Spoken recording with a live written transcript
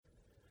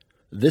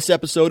This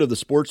episode of the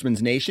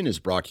Sportsman's Nation is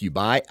brought to you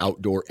by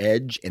Outdoor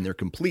Edge and their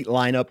complete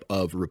lineup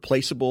of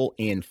replaceable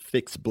and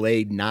fixed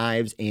blade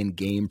knives and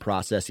game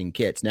processing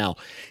kits. Now,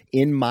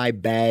 in my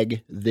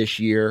bag this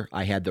year,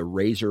 I had the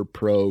Razor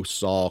Pro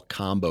Saw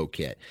Combo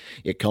Kit.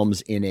 It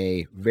comes in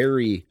a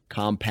very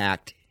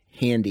compact,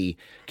 handy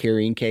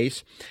carrying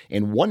case,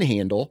 and one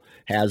handle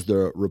has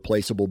the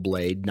replaceable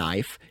blade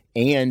knife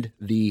and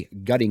the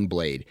gutting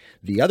blade.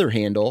 The other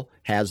handle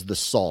has the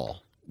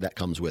saw that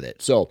comes with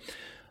it. So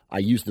I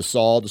use the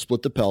saw to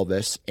split the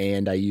pelvis,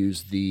 and I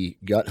use the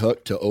gut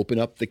hook to open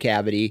up the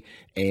cavity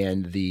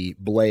and the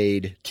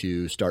blade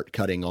to start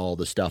cutting all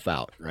the stuff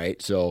out,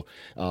 right? So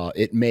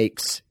it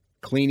makes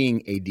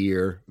cleaning a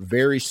deer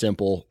very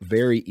simple,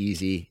 very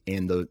easy,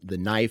 and the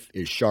knife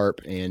is sharp.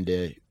 And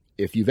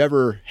if you've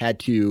ever had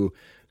to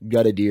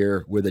gut a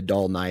deer with a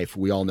dull knife,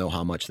 we all know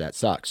how much that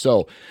sucks.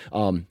 So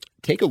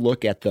take a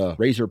look at the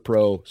Razor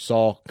Pro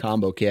Saw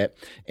Combo Kit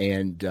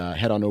and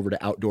head on over to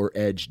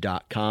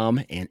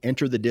OutdoorEdge.com and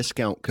enter the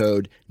discount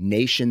code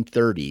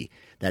NATION30.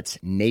 That's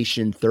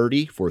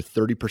NATION30 for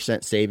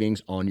 30%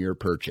 savings on your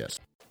purchase.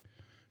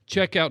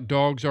 Check out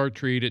Dogs Are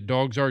Treat at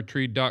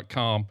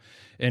DogsAreTreat.com.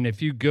 And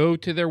if you go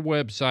to their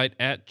website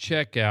at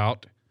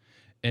checkout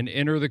and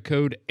enter the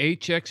code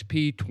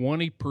HXP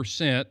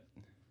 20%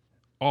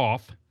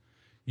 off,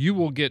 you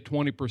will get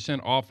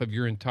 20% off of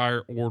your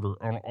entire order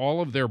on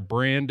all of their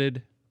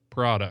branded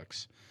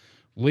products.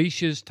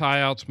 Leashes,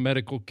 tie-outs,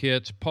 medical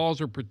kits,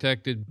 paws are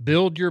protected.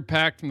 Build your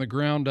pack from the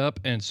ground up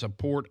and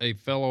support a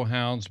fellow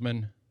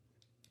houndsman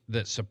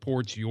that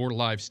supports your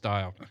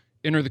lifestyle.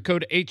 Enter the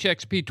code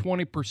HXP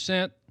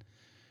 20%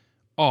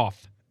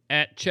 off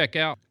at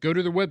checkout. Go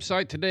to their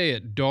website today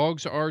at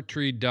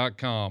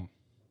DogsAreTreat.com.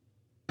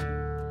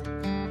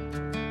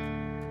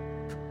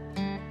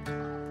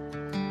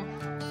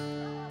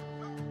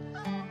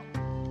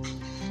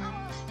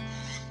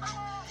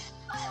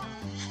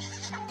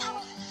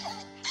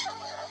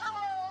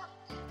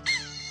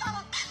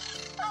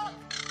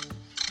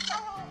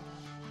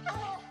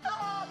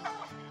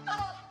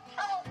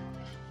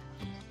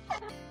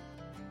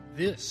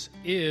 This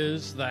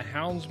is the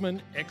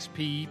Houndsman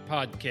XP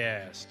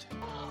Podcast.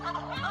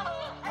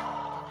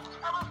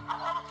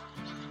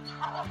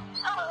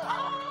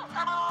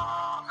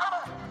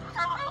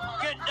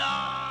 Good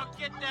dog,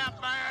 get that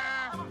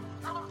bear.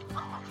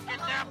 Get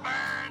that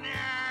bear in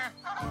here.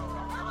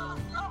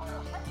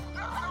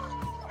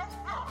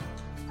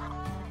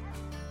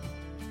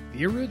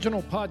 The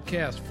original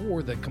podcast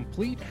for the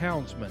complete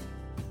houndsman.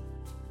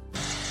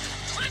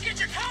 Look at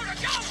your coat and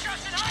go,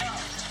 Justin Hyde.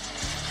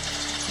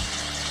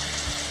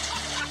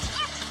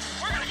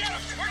 We're gonna get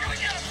him. We're gonna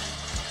get him.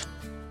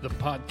 The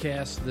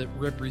podcast that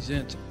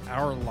represents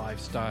our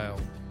lifestyle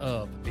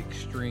of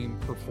extreme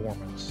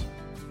performance.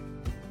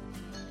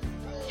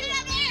 Get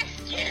him there.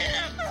 Get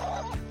him.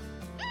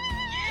 Get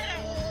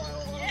him.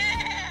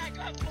 Yeah,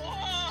 good boy. Good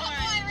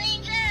boy,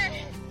 Ranger.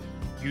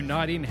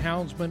 Uniting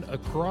houndsmen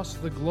across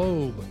the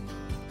globe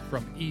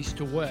from east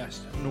to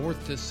west,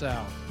 north to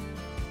south.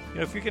 You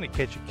know, if you're going to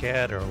catch a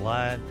cat or a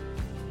lion,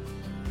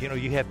 you know,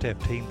 you have to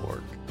have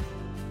teamwork.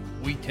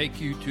 We take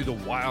you to the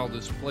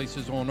wildest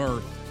places on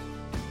earth.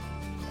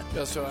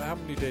 Yeah, so how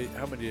many days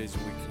a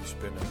week you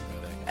spend up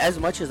there? As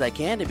much as I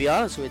can, to be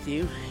honest with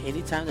you.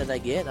 Anytime that I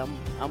get,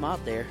 I'm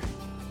out there.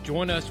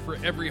 Join us for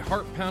every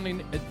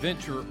heart-pounding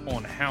adventure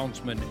on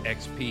Houndsman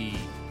XP.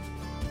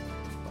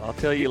 I'll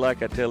tell you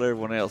like I tell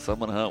everyone else, I'm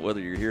going to hunt whether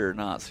you're here or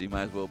not, so you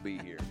might as well be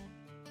here.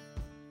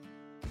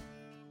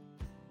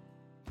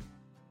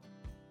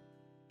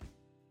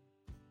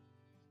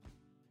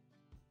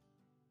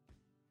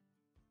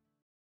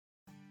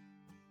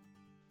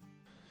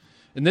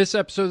 In this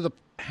episode of the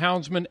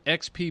Houndsman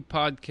XP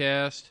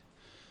Podcast,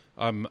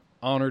 I'm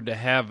honored to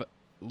have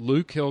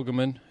Luke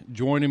Hilgeman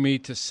joining me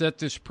to set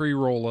this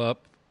pre-roll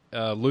up.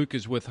 Luke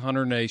is with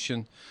Hunter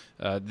Nation.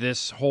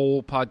 This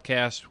whole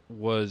podcast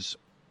was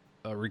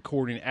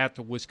recording at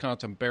the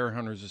Wisconsin Bear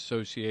Hunters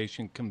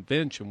Association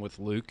convention with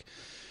Luke.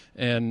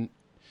 And,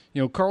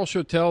 you know, Carl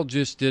Schotel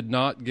just did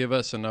not give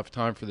us enough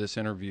time for this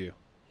interview.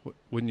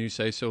 Wouldn't you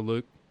say so,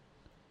 Luke?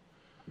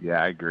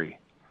 Yeah, I agree.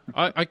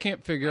 I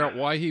can't figure out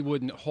why he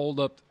wouldn't hold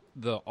up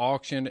the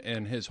auction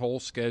and his whole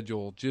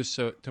schedule just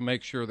so to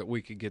make sure that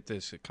we could get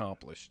this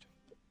accomplished.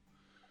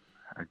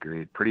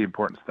 Agreed. Pretty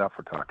important stuff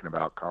we're talking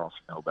about. Carl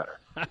should know better.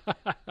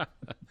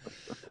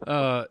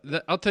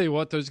 I'll tell you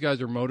what, those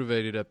guys are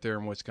motivated up there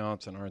in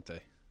Wisconsin, aren't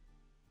they?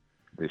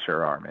 They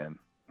sure are, man.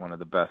 One of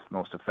the best,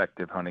 most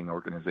effective hunting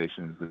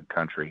organizations in the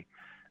country,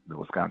 the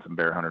Wisconsin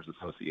Bear Hunters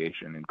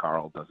Association, and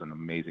Carl does an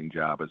amazing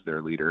job as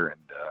their leader,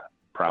 and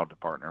proud to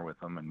partner with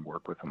them and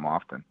work with them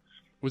often.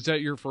 Was that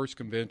your first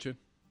convention?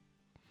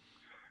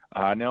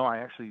 No, I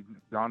actually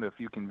gone to a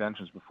few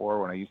conventions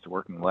before when I used to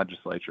work in the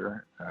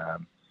legislature,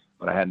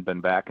 but I hadn't been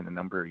back in a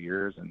number of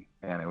years, and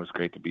it was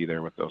great to be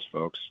there with those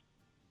folks.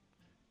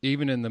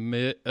 Even in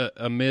the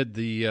amid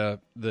the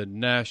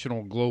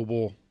national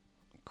global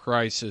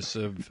crisis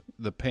of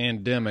the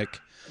pandemic,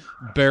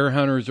 bear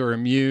hunters are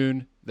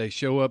immune. They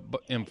show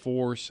up in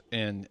force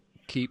and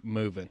keep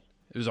moving.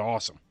 It was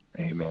awesome.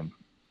 Amen.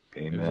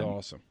 Amen. It was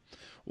awesome.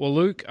 Well,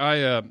 Luke,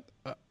 I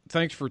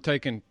thanks for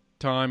taking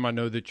time. I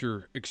know that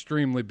you're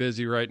extremely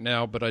busy right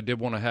now, but I did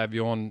want to have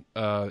you on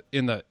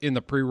in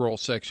the pre-roll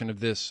section of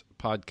this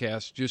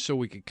podcast, just so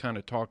we could kind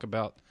of talk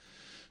about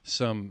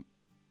some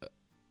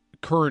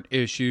current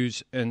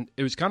issues. And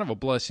it was kind of a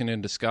blessing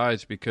in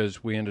disguise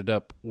because we ended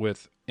up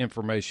with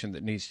information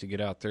that needs to get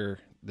out there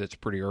that's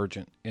pretty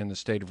urgent in the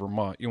state of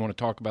Vermont. You want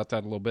to talk about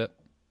that a little bit?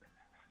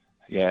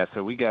 Yeah,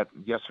 so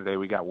yesterday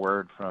we got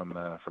word from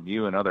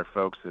you and other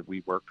folks that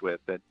we worked with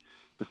that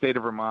the state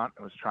of Vermont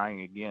was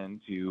trying again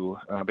to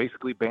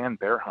basically ban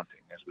bear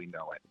hunting as we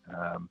know it.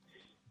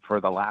 For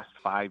the last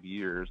 5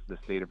 years, the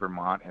state of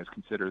Vermont has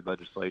considered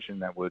legislation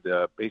that would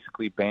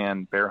basically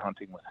ban bear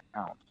hunting with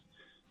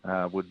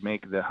hounds, would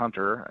make the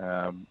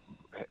hunter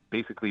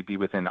basically be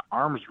within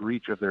arm's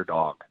reach of their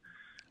dog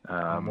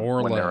More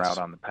or when they're less. out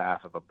on the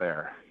path of a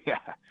bear. Yeah,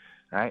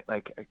 right?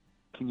 Like,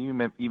 can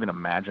you even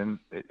imagine?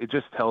 It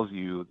just tells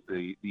you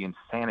the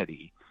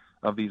insanity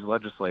of these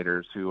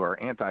legislators who are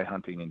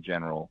anti-hunting in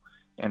general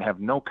and have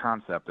no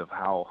concept of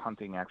how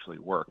hunting actually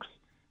works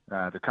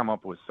to come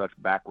up with such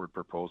backward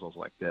proposals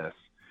like this.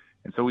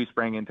 And so we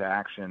sprang into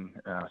action,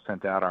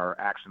 sent out our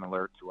action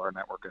alert to our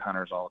network of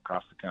hunters all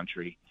across the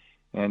country.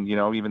 And,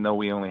 even though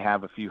we only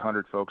have a few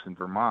hundred folks in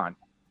Vermont,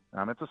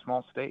 it's a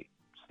small state.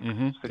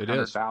 Mm-hmm. It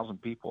is.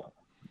 600,000 people,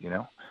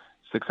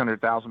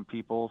 600,000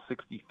 people,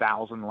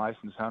 60,000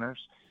 licensed hunters.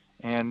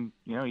 And,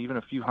 even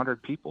a few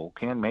hundred people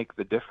can make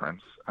the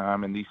difference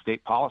in these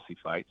state policy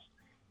fights.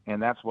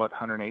 And that's what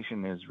Hunter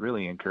Nation is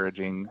really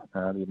encouraging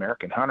the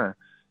American hunter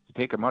to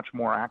take a much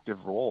more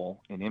active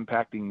role in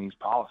impacting these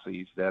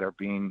policies that are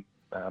being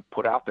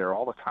put out there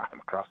all the time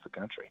across the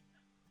country.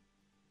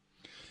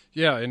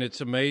 Yeah, and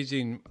it's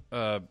amazing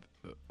the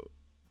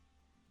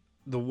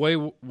way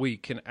we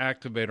can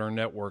activate our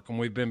network, and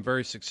we've been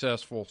very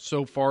successful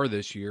so far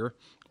this year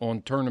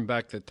on turning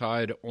back the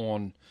tide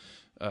on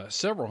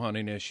several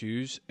hunting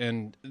issues,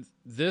 and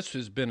this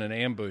has been an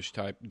ambush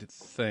type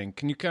thing.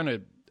 Can you kind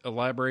of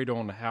elaborate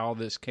on how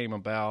this came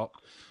about,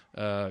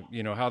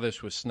 how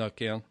this was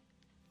snuck in?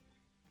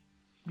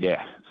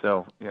 Yeah.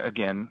 So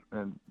again,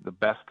 the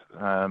best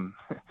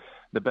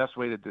the best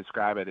way to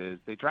describe it is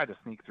they tried to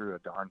sneak through a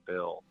darn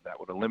bill that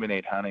would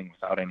eliminate hunting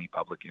without any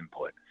public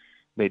input.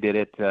 They did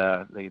it.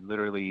 They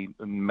literally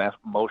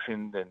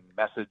motioned and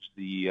messaged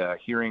the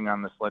hearing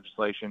on this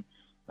legislation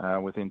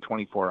within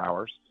 24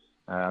 hours.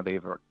 They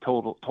have a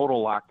total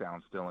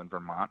lockdown still in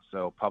Vermont,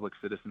 so public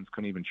citizens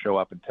couldn't even show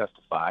up and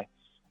testify.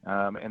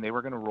 And they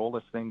were going to roll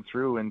this thing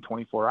through in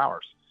 24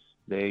 hours.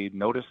 They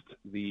noticed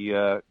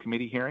the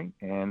committee hearing,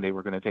 and they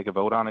were going to take a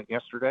vote on it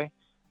yesterday.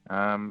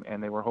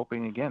 And they were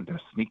hoping, again, to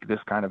sneak this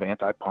kind of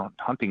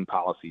anti-hunting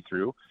policy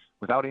through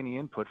without any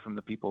input from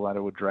the people that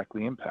it would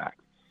directly impact.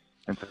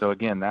 And so,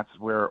 again, that's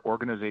where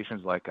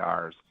organizations like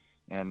ours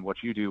and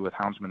what you do with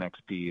Houndsman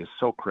XP is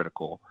so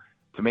critical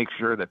to make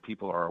sure that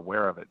people are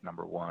aware of it,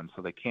 number one,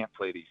 so they can't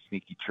play these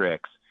sneaky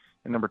tricks.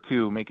 And number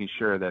two, making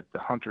sure that the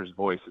hunter's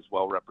voice is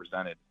well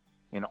represented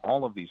in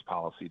all of these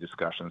policy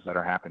discussions that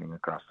are happening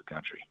across the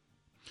country.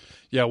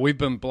 Yeah, we've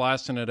been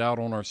blasting it out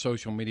on our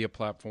social media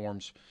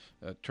platforms,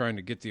 trying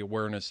to get the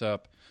awareness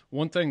up.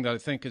 One thing that I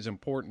think is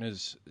important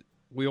is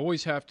we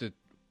always have to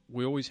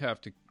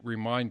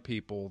remind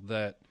people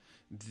that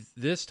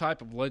this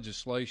type of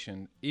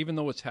legislation, even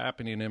though it's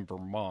happening in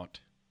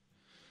Vermont,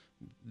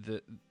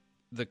 the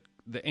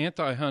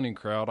anti-hunting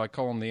crowd, I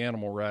call them the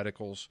animal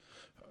radicals,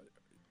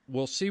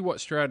 will see what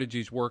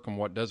strategies work and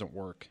what doesn't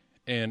work.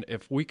 And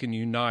if we can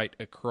unite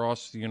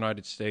across the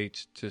United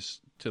States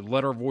to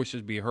let our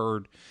voices be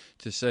heard,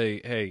 to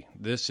say, hey,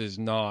 this is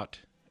not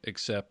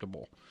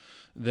acceptable,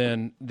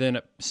 then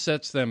it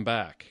sets them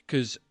back.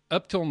 Because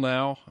up till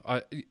now,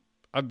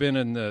 I've been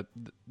in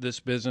this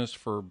business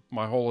for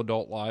my whole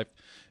adult life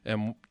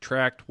and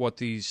tracked what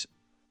these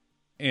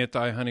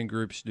anti-hunting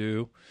groups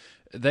do.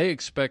 They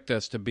expect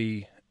us to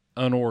be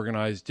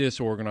unorganized,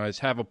 disorganized,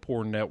 have a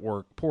poor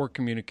network, poor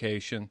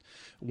communication,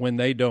 when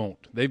they don't.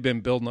 They've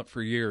been building up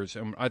for years.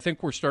 And I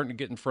think we're starting to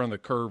get in front of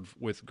the curve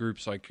with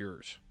groups like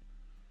yours.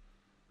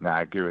 No,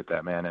 I agree with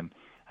that, man. And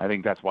I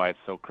think that's why it's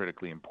so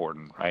critically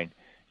important, right?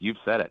 You've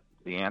said it,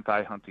 the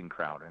anti-hunting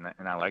crowd.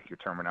 And I like your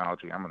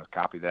terminology. I'm going to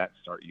copy that and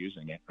start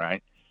using it,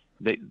 right?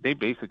 They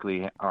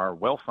basically are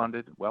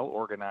well-funded,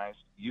 well-organized,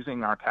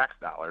 using our tax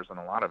dollars in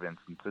a lot of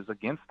instances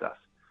against us,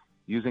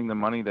 using the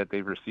money that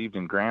they've received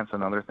in grants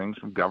and other things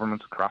from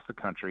governments across the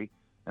country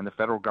and the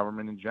federal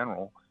government in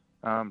general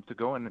to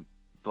go and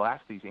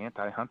blast these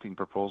anti-hunting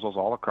proposals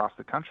all across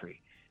the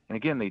country. And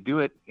again, they do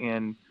it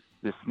in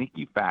this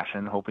sneaky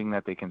fashion, hoping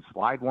that they can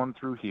slide one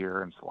through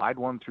here and slide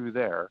one through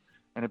there,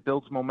 and it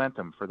builds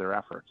momentum for their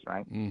efforts,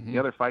 right? Mm-hmm. The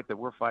other fight that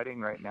we're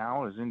fighting right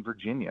now is in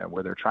Virginia,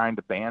 where they're trying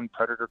to ban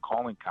predator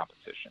calling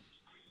competitions,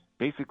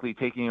 basically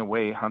taking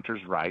away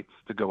hunters' rights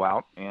to go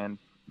out and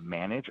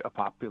manage a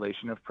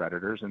population of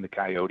predators in the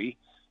coyote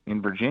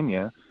in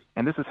Virginia.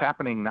 And this is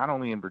happening not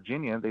only in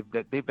Virginia,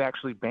 they've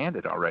actually banned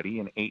it already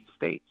in 8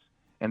 states.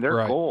 And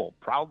their goal,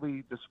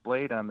 proudly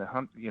displayed on the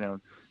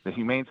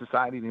Humane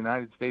Society of the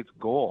United States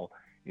goal,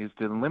 is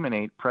to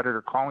eliminate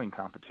predator calling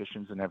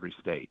competitions in every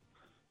state.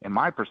 And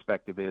my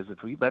perspective is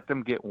if we let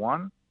them get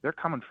one, they're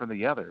coming for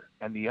the other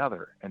and the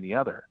other and the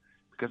other,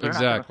 because they're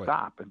not going to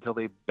stop until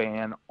they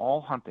ban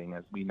all hunting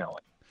as we know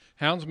it.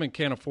 Houndsmen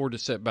can't afford to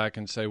sit back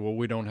and say, well,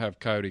 we don't have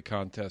coyote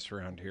contests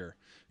around here,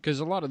 because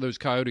a lot of those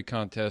coyote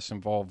contests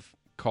involve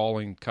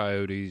calling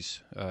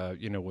coyotes,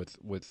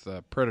 with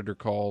predator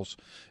calls.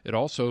 It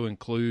also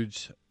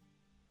includes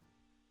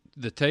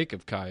the take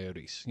of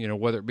coyotes,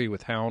 whether it be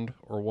with hound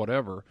or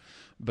whatever.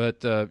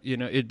 But,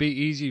 it'd be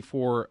easy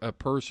for a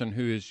person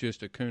who is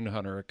just a coon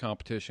hunter, a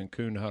competition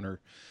coon hunter,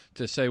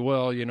 to say,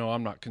 well,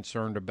 I'm not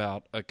concerned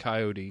about a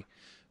coyote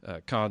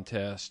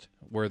contest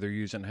where they're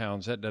using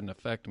hounds. That doesn't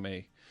affect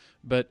me.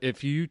 But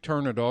if you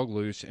turn a dog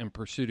loose in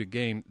pursuit of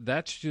game,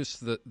 that's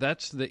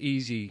the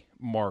easy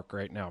mark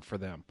right now for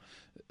them.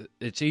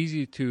 It's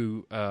easy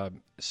to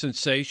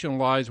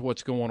sensationalize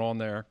what's going on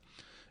there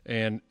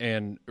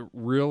and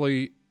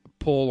really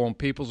pull on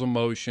people's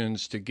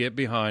emotions to get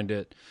behind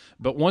it.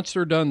 But once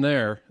they're done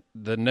there,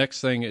 the next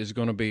thing is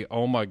going to be,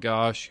 oh my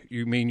gosh,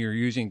 you mean you're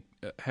using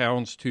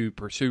hounds to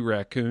pursue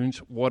raccoons?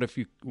 What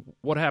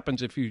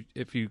happens if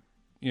you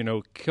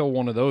kill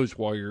one of those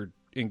while you're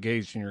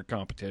engaged in your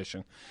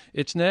competition?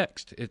 It's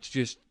next. It's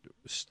just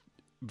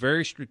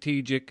very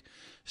strategic,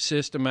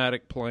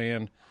 systematic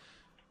plan.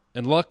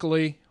 And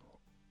luckily,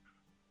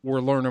 we're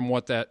learning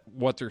what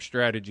their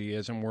strategy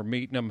is, and we're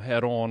meeting them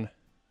head on,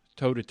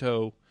 toe to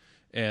toe,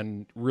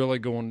 and really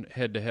going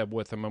head to head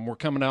with them, and we're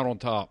coming out on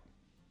top.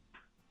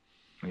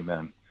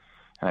 Amen.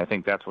 And I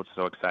think that's what's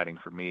so exciting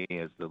for me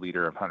as the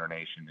leader of Hunter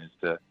Nation, is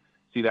to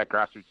see that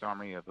grassroots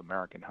army of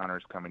American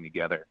hunters coming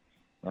together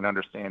and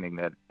understanding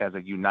that as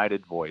a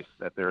united voice,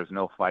 that there is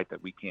no fight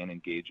that we can't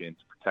engage in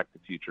to protect the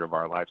future of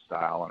our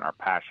lifestyle and our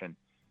passion.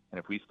 And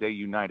if we stay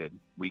united,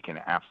 we can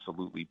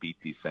absolutely beat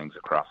these things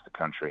across the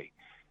country.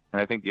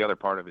 And I think the other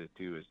part of it,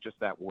 too, is just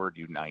that word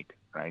unite,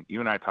 right? You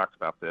and I talked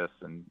about this,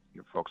 and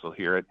your folks will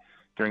hear it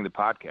during the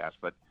podcast.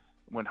 But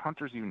when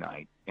hunters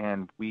unite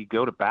and we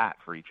go to bat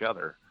for each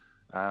other,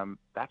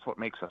 that's what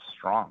makes us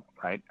strong,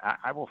 right?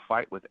 I will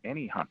fight with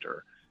any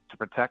hunter to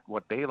protect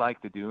what they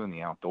like to do in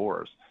the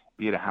outdoors,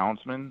 be it a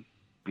houndsman,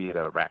 be it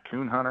a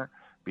raccoon hunter,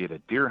 be it a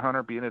deer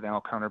hunter, be it an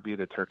elk hunter, be it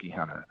a turkey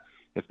hunter.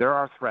 If there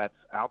are threats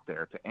out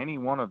there to any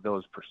one of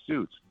those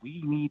pursuits,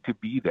 we need to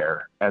be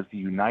there as the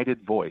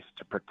united voice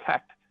to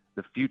protect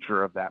the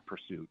future of that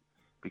pursuit.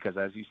 Because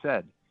as you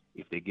said,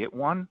 if they get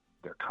one,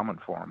 they're coming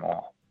for them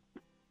all.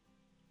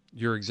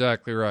 You're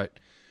exactly right.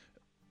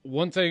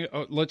 One thing,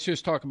 let's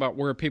just talk about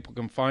where people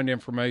can find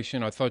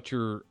information. I thought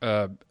your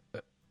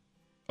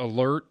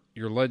alert,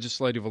 your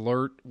legislative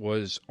alert,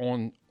 was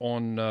on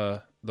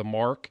the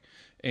mark,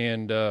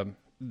 and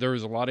there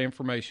was a lot of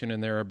information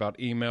in there about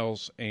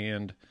emails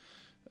and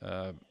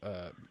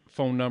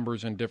phone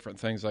numbers and different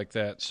things like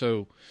that.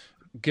 So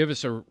give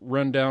us a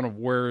rundown of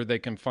where they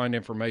can find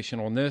information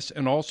on this,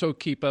 and also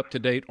keep up to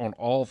date on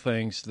all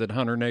things that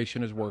Hunter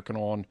Nation is working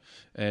on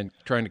and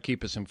trying to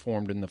keep us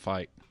informed in the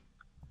fight.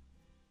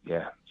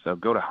 Yeah, so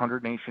go to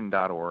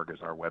hunternation.org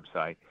is our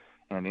website,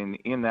 and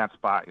in that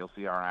spot you'll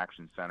see our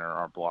action center,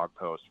 our blog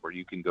post, where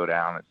you can go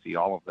down and see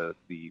all of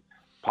the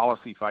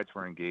policy fights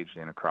we're engaged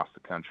in across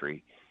the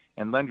country,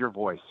 and lend your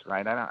voice,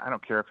 right? I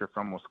don't care if you're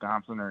from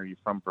Wisconsin or you're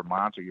from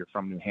Vermont or you're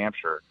from New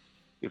Hampshire.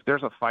 If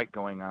there's a fight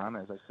going on,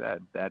 as I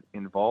said, that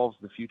involves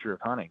the future of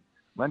hunting,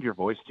 lend your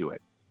voice to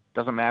it.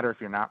 Doesn't matter if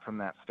you're not from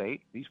that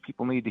state. These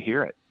people need to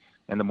hear it.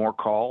 And the more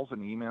calls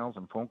and emails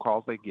and phone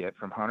calls they get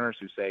from hunters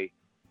who say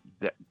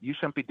that you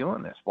shouldn't be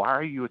doing this, why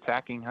are you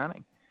attacking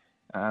hunting,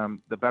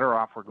 the better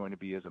off we're going to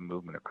be as a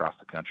movement across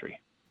the country.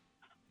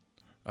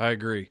 I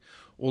agree.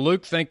 Well,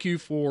 Luke, thank you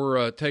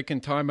for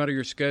taking time out of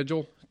your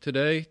schedule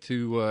today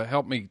to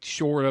help me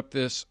shore up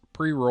this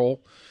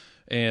pre-roll.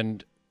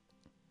 And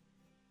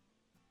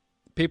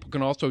people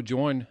can also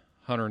join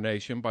Hunter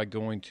Nation by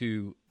going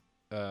to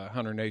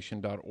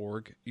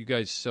hunternation.org. You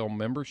guys sell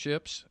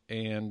memberships,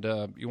 and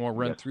you want to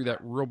run through that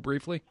real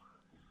briefly?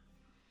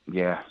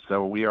 Yeah,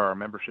 so we are a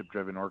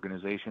membership-driven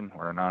organization.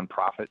 We're a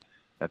nonprofit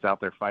that's out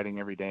there fighting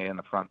every day on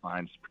the front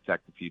lines to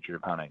protect the future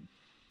of hunting.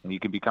 And you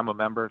can become a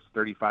member. It's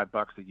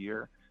 $35 a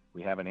year.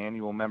 We have an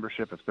annual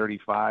membership of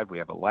 $35. We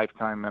have a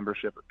lifetime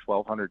membership of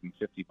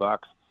 $1,250.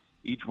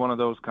 Each one of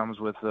those comes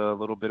with a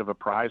little bit of a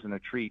prize and a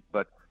treat,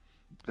 but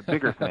the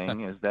bigger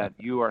thing is that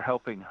you are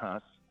helping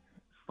us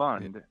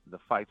fund the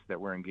fights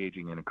that we're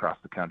engaging in across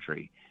the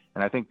country.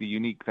 And I think the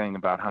unique thing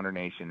about Hunter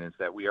Nation is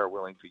that we are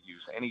willing to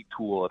use any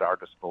tool at our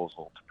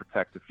disposal to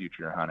protect the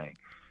future of hunting,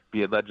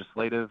 be it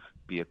legislative,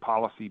 be it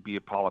policy, be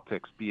it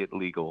politics, be it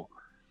legal.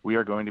 We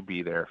are going to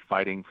be there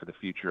fighting for the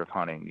future of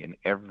hunting in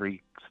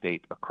every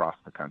state across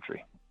the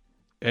country.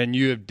 And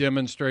you have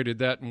demonstrated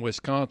that in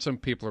Wisconsin.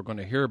 People are going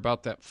to hear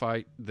about that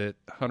fight that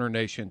Hunter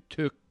Nation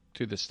took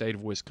to the state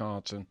of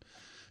Wisconsin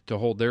to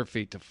hold their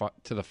feet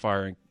to the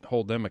fire and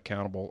hold them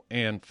accountable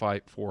and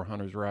fight for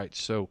hunters'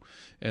 rights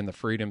and the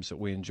freedoms that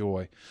we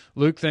enjoy.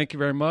 Luke, thank you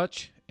very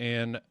much,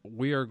 and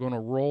we are going to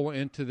roll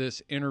into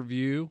this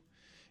interview.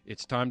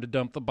 It's time to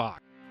dump the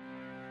box.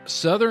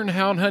 Southern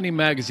Hound Hunting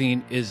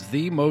Magazine is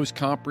the most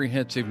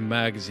comprehensive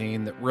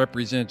magazine that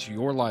represents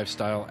your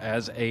lifestyle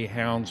as a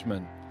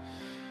houndsman.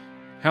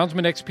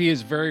 Houndsman XP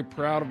is very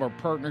proud of our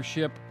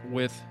partnership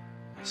with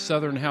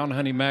Southern Hound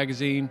Hunting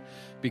Magazine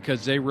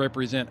because they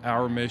represent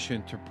our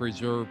mission to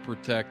preserve,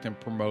 protect, and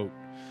promote.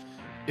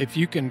 If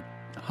you can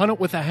hunt it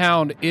with a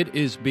hound, it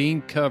is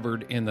being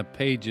covered in the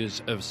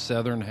pages of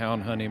Southern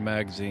Hound Hunting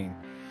Magazine.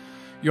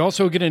 You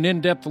also get an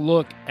in-depth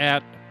look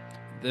at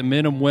the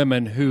men and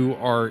women who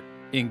are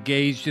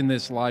engaged in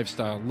this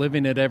lifestyle,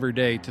 living it every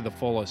day to the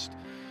fullest.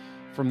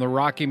 From the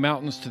Rocky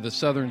Mountains to the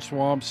southern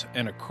swamps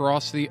and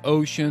across the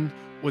ocean,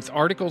 with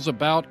articles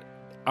about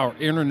our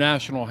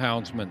international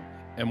houndsmen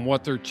and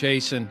what they're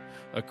chasing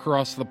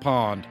across the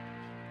pond.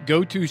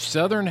 Go to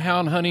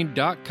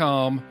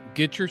southernhoundhunting.com,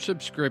 get your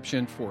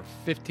subscription for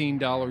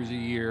 $15 a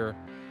year.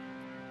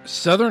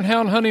 Southern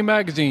Hound Hunting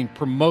Magazine,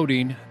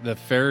 promoting the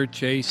fair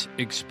chase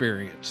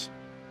experience.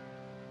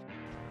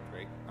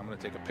 Great. I'm going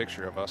to take a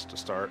picture of us to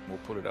start, and we'll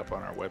put it up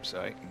on our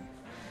website and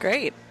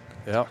Great.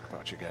 Yeah. talk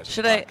about you guys'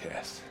 Should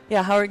podcast.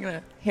 Yeah, how are we going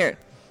to... Here.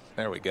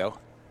 There we go.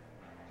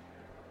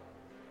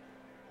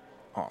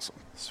 Awesome.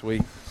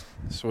 Sweet.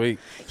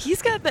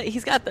 He's got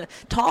the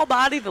tall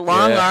body, the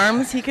long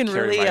arms. He can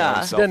Carry really... my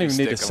own He doesn't even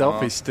need a stick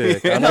along. selfie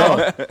stick. I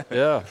know. Yeah.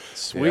 Yeah.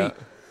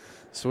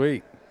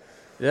 Sweet.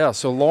 Yeah,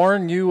 so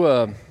Lauren,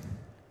 you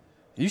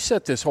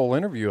set this whole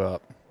interview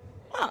up.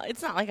 Well,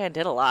 it's not like I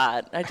did a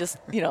lot. I just,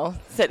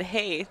 said,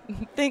 hey,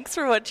 thanks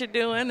for what you're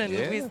doing. And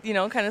we,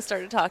 kind of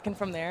started talking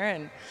from there.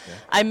 And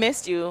I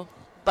missed you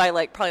by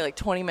probably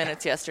 20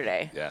 minutes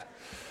yesterday. Yeah.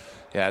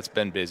 Yeah, it's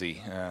been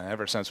busy.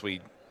 Ever since we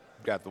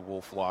got the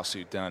wolf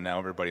lawsuit done, now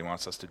everybody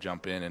wants us to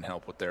jump in and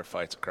help with their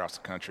fights across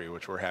the country,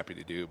 which we're happy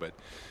to do. But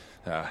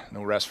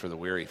no rest for the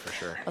weary, for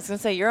sure. I was going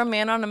to say, you're a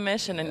man on a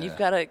mission, and you've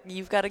got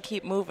to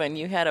keep moving.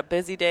 You had a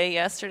busy day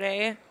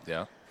yesterday.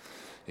 Yeah.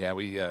 Yeah,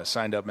 we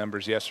signed up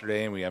members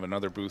yesterday, and we have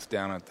another booth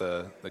down at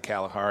the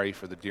Kalahari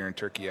for the Deer and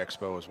Turkey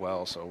Expo as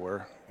well. So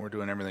we're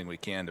doing everything we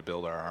can to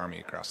build our army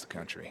across the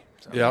country.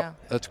 So. Yeah,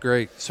 that's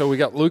great. So we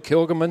got Luke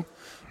Hilgeman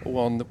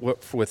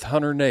with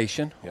Hunter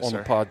Nation on the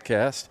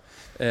podcast.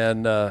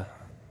 And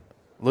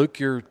Luke,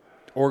 your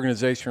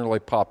organization really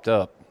popped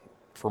up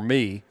for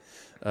me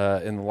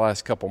in the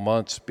last couple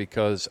months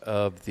because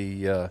of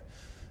the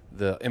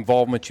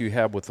involvement you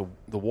have with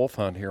the wolf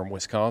hunt here in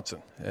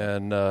Wisconsin,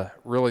 and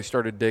really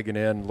started digging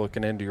in,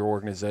 looking into your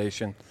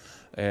organization,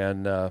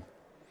 and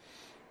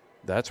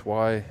that's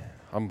why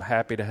I'm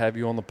happy to have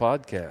you on the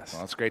podcast.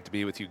 Well, it's great to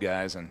be with you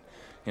guys, and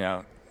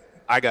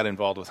I got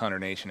involved with Hunter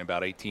Nation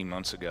about 18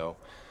 months ago.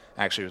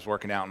 Actually, I was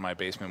working out in my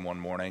basement one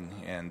morning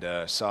and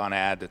saw an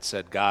ad that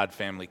said God,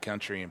 family,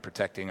 country, and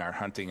protecting our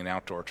hunting and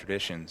outdoor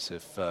traditions.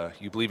 If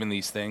you believe in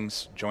these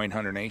things, join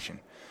Hunter Nation.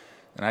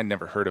 And I'd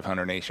never heard of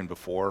Hunter Nation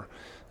before,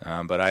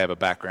 but I have a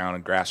background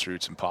in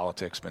grassroots and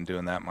politics, been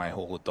doing that my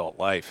whole adult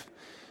life.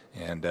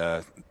 And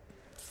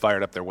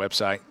fired up their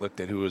website, looked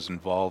at who was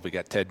involved. We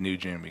got Ted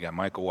Nugent, we got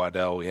Michael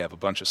Waddell, we have a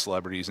bunch of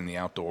celebrities in the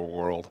outdoor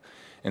world,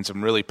 and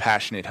some really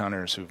passionate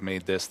hunters who've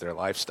made this their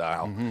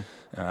lifestyle.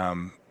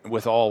 Mm-hmm.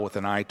 With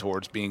an eye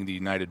towards being the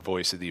united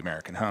voice of the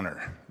American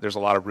hunter. There's a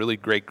lot of really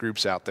great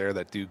groups out there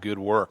that do good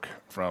work,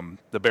 from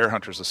the Bear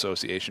Hunters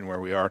Association, where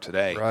we are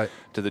today,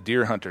 to the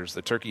deer hunters,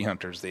 the turkey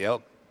hunters, the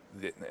elk.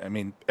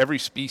 Every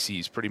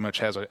species pretty much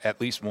has at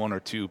least one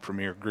or two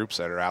premier groups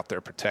that are out there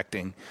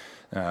protecting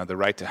the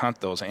right to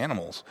hunt those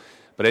animals.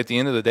 But at the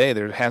end of the day,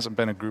 there hasn't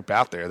been a group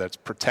out there that's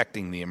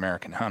protecting the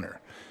American hunter.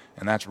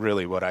 And that's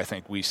really what I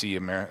think we see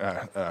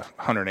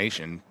Hunter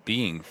Nation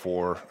being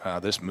for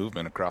this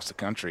movement across the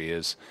country.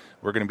 Is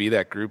we're going to be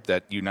that group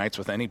that unites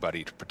with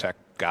anybody to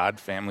protect God,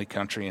 family,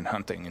 country, and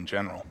hunting in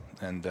general.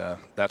 And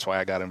that's why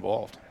I got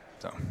involved.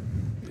 So,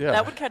 yeah.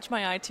 That would catch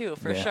my eye, too,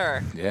 for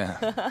sure.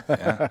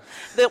 Yeah.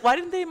 Why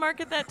didn't they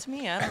market that to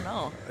me? I don't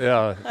know.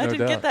 Yeah, I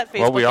didn't get that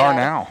Facebook Well, we are ad.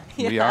 now.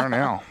 Yeah. We are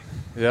now.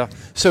 Yeah.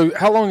 So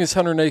how long has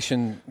Hunter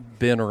Nation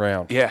been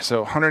around? Yeah,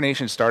 so Hunter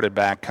Nation started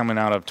back coming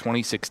out of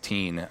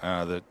 2016.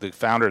 The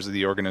founders of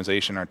the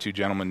organization are two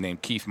gentlemen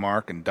named Keith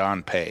Mark and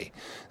Don Pay.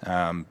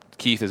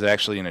 Keith is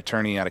actually an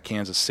attorney out of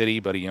Kansas City,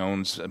 but he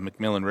owns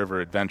McMillan River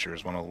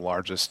Adventures, one of the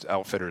largest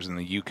outfitters in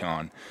the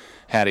Yukon.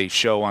 Had a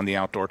show on the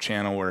Outdoor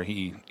Channel where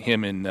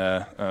him and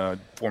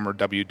former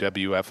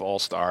WWF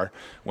All-Star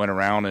went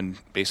around and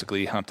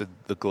basically hunted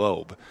the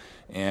globe.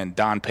 And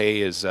Don Pay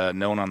is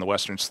known on the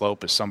Western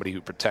Slope as somebody who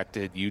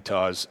protected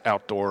Utah's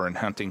outdoor and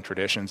hunting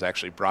traditions,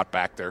 actually brought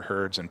back their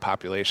herds and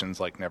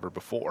populations like never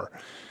before.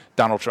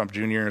 Donald Trump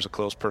Jr. is a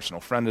close personal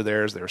friend of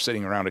theirs. They were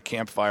sitting around a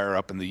campfire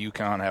up in the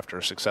Yukon after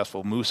a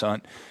successful moose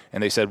hunt,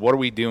 and they said, what are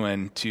we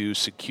doing to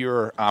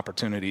secure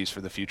opportunities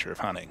for the future of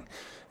hunting?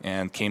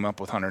 And came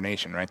up with Hunter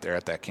Nation right there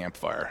at that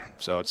campfire.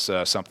 So it's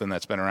something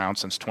that's been around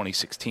since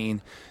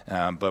 2016,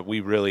 but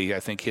we really,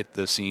 I think, hit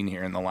the scene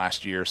here in the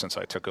last year since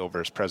I took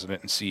over as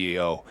president and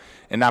CEO,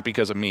 and not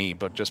because of me,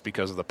 but just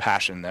because of the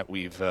passion that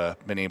we've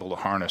been able to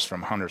harness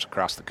from hunters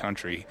across the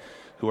country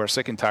who are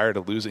sick and tired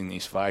of losing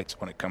these fights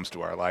when it comes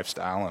to our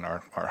lifestyle and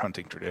our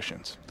hunting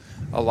traditions.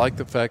 I like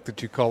the fact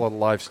that you call it a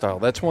lifestyle.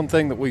 That's one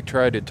thing that we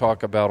try to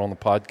talk about on the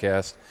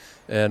podcast.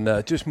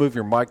 And just move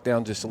your mic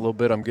down just a little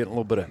bit. I'm getting a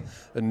little bit of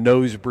a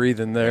nose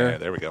breathing there. Yeah,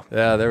 there we go.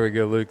 Yeah, there we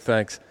go, Luke.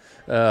 Thanks.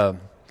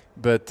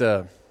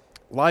 But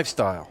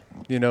lifestyle,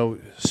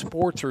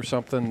 sports are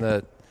something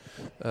that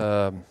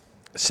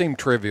seem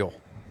trivial,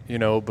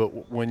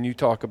 but when you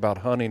talk about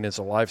hunting as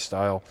a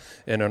lifestyle,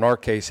 and in our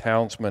case,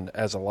 houndsman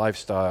as a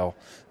lifestyle,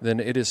 then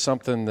it is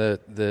something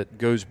that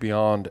goes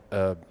beyond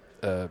a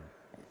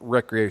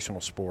recreational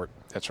sport.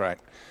 That's right.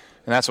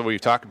 And that's what we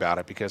talk about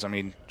it, because,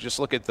 just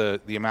look at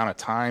the amount of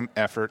time,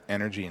 effort,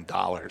 energy, and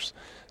dollars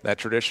that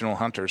traditional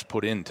hunters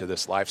put into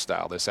this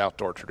lifestyle, this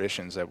outdoor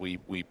traditions that we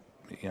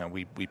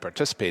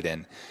participate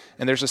in.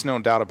 And there's just no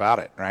doubt about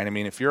it, right?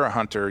 If you're a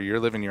hunter, you're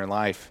living your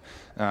life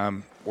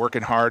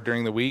working hard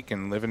during the week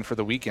and living for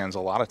the weekends a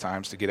lot of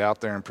times to get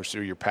out there and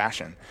pursue your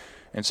passion.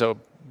 And so,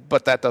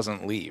 but that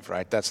doesn't leave,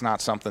 right? That's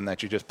not something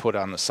that you just put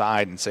on the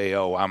side and say,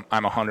 oh,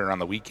 I'm a hunter on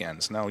the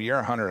weekends. No, you're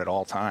a hunter at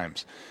all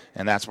times.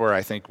 And that's where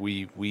I think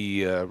we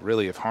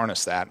really have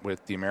harnessed that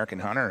with the American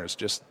hunter, is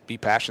just be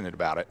passionate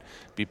about it.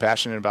 Be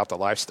passionate about the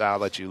lifestyle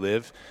that you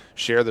live.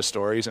 Share the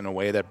stories in a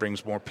way that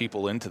brings more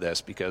people into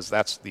this, because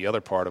that's the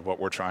other part of what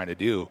we're trying to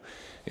do.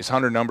 Is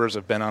hunter numbers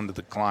have been on the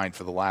decline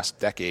for the last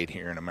decade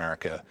here in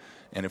America.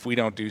 And if we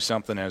don't do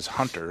something as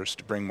hunters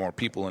to bring more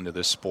people into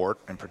this sport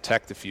and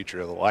protect the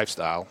future of the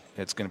lifestyle,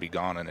 it's going to be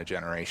gone in a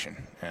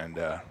generation. And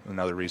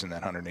another reason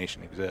that Hunter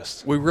Nation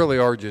exists. We really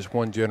are just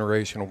one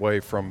generation away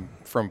from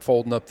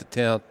folding up the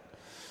tent,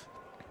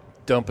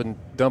 dumping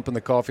the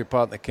coffee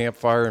pot in the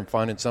campfire, and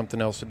finding something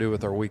else to do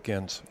with our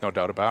weekends. No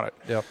doubt about it.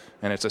 Yep.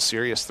 And it's a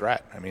serious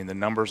threat. The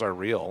numbers are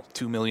real.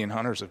 2 million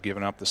hunters have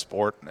given up the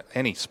sport,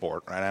 any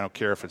sport, right? I don't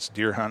care if it's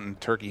deer hunting,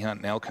 turkey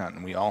hunting, elk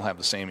hunting. We all have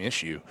the same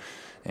issue.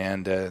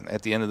 And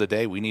at the end of the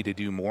day, we need to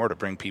do more to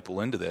bring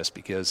people into this,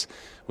 because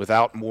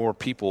without more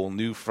people,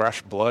 new,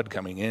 fresh blood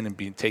coming in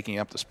and taking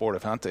up the sport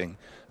of hunting,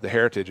 the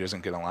heritage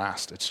isn't going to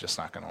last. It's just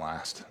not going to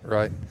last.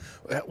 Right.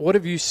 What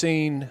have you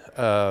seen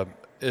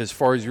as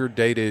far as your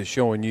data is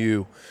showing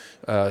you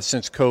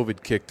since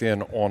COVID kicked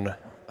in on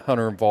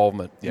hunter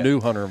involvement, new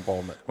hunter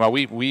involvement? Well,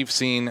 we've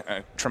seen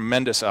a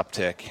tremendous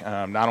uptick,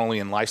 not only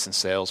in license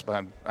sales,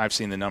 but I've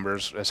seen the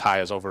numbers as high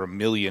as over 1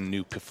 million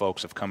new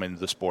folks have come into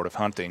the sport of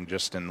hunting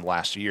just in the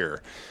last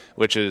year,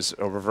 which is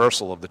a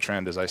reversal of the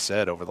trend, as I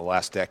said, over the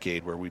last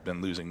decade, where we've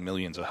been losing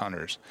millions of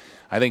hunters.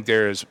 I think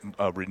there is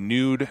a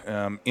renewed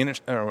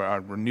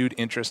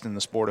interest in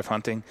the sport of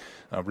hunting,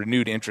 a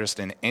renewed interest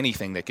in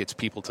anything that gets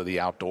people to the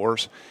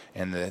outdoors,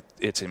 and that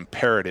it's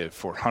imperative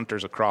for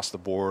hunters across the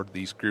board,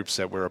 these groups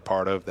that we're a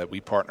part of, that we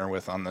partner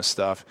with on this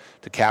stuff,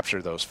 to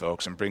capture those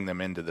folks and bring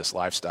them into this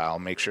lifestyle,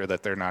 make sure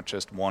that they're not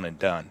just one and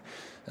done.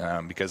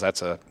 Because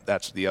that's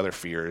the other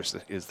fear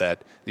is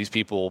that these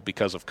people,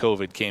 because of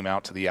COVID, came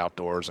out to the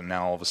outdoors, and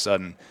now all of a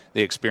sudden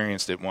they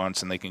experienced it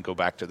once and they can go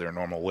back to their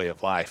normal way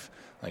of life.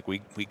 Like,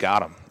 we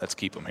got them. Let's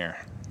keep them here.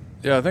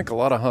 Yeah, I think a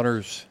lot of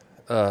hunters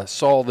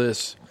saw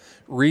this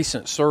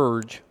recent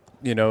surge.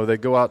 They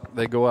go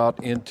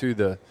out into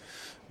the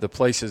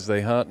places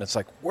they hunt, and it's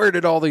like, where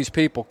did all these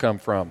people come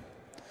from?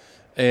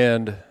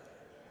 And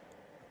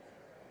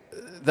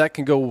that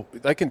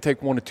can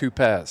take one of two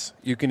paths.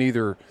 You can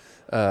either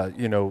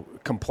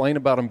complain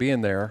about them being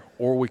there,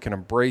 or we can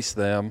embrace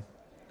them,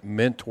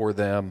 mentor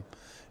them,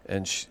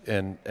 and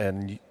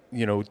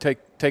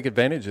take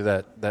advantage of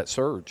that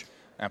surge.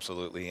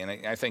 Absolutely.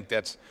 And I think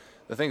that's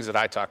the things that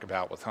I talk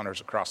about with hunters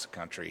across the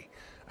country.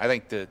 I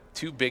think the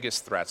two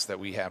biggest threats that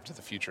we have to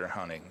the future of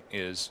hunting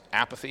is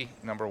apathy,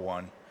 number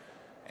one,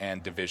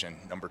 and division,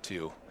 number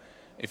two.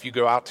 If you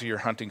go out to your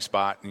hunting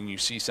spot and you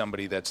see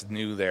somebody that's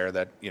new there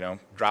that,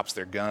 drops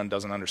their gun,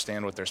 doesn't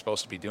understand what they're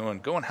supposed to be doing,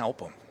 go and help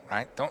them,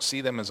 right? Don't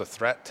see them as a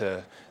threat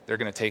to, they're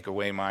going to take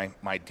away my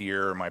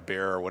deer or my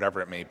bear or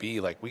whatever it may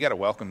be. Like, we got to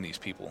welcome these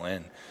people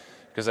in.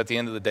 Because at the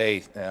end of the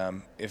day,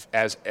 if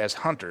as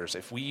hunters,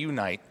 if we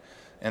unite,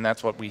 and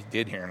that's what we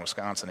did here in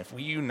Wisconsin, if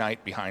we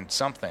unite behind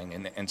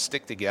something and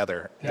stick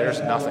together, there's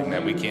nothing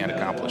that we can't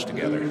accomplish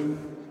together.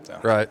 So.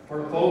 Right.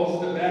 For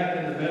folks back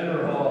in the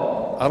vendor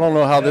hall. I don't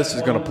know how this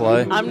is going to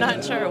play. I'm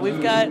not sure.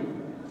 We've got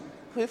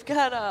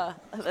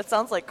that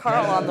sounds like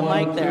Carl on the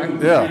mic there.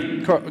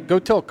 Yeah. Go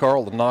tell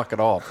Carl to knock it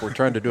off. We're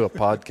trying to do a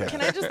podcast.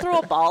 Can I just throw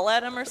a ball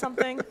at him or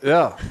something?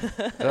 Yeah.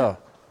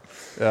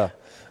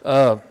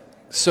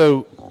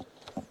 So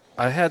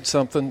I had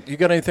something. You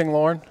got anything,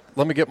 Lauren?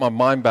 Let me get my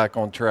mind back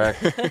on track.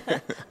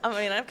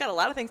 I've got a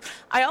lot of things.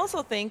 I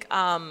also think,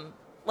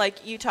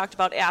 like you talked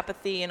about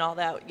apathy and all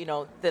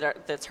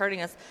that, that's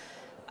hurting us.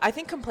 I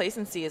think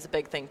complacency is a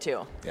big thing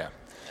too. Yeah,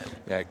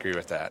 I agree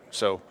with that.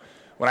 So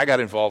when I got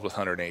involved with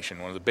Hunter Nation,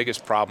 one of the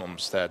biggest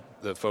problems that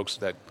the folks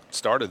that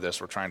started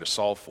this were trying to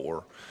solve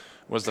for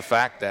was the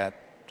fact that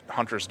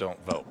hunters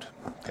don't vote.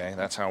 Okay,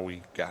 that's how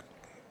we got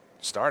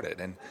started.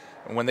 And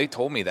And when they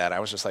told me that, I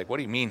was just like, what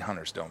do you mean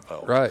hunters don't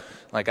vote? Right.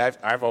 Like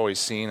I've always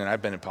seen, and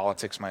I've been in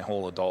politics my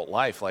whole adult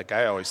life, like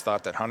I always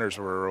thought that hunters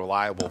were a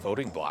reliable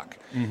voting bloc.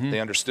 Mm-hmm. They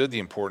understood the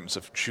importance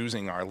of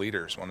choosing our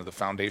leaders, one of the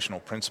foundational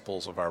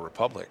principles of our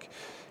republic.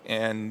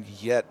 And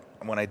yet,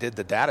 when I did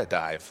the data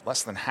dive,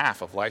 less than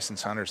half of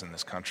licensed hunters in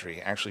this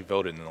country actually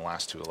voted in the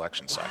last 2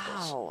 election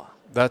cycles. Wow.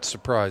 That's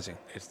surprising.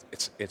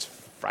 It's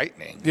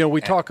frightening. You know,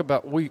 we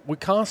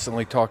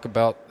constantly talk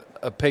about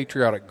a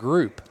patriotic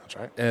group. That's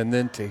right. And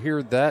then to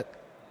hear that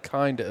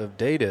kind of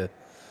data,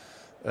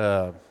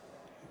 how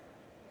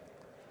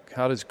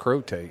does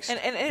crow taste? And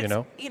it's,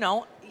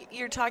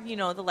 you're talking,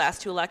 the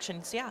last 2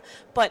 elections, yeah.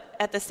 But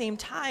at the same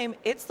time,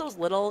 it's those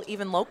little,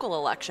 even local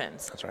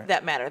elections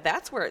that matter.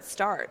 That's where it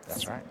starts.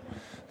 That's right.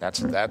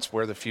 That's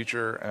where the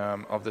future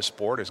of the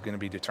sport is going to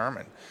be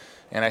determined.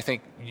 And I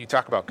think you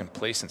talk about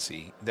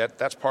complacency.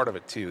 That's part of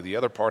it, too. The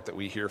other part that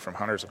we hear from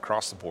hunters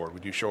across the board, we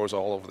do shows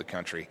all over the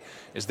country,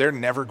 is they're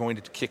never going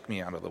to kick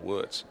me out of the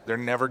woods. They're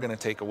never going to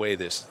take away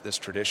this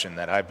tradition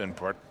that I've been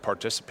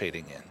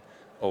participating in.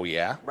 Oh,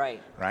 yeah?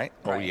 Right.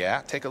 Oh,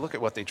 yeah? Take a look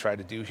at what they tried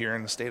to do here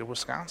in the state of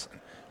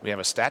Wisconsin. We have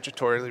a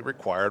statutorily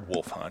required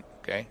wolf hunt,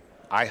 okay?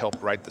 I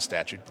helped write the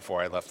statute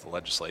before I left the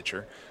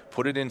legislature,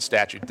 put it in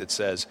statute that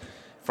says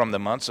from the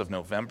months of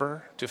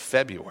November to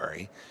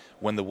February,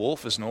 when the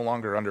wolf is no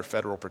longer under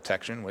federal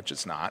protection, which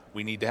it's not,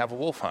 we need to have a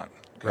wolf hunt.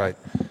 Okay? Right.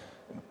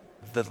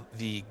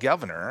 The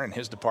governor and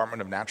his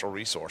Department of Natural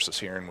Resources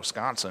here in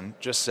Wisconsin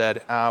just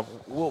said,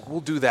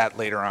 we'll do that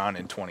later on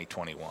in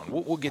 2021.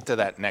 We'll get to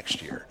that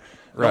next year.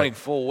 Right. Knowing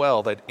full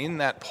well that in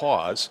that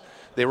pause,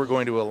 they were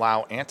going to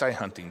allow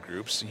anti-hunting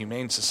groups,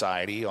 Humane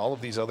Society, all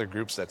of these other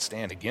groups that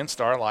stand against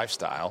our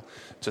lifestyle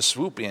to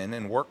swoop in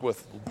and work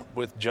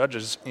with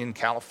judges in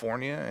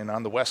California and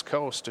on the West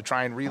Coast to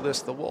try and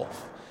relist the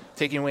wolf,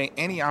 taking away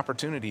any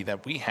opportunity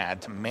that we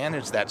had to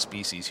manage that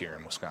species here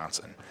in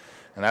Wisconsin.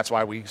 And that's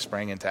why we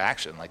sprang into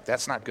action. Like,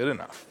 that's not good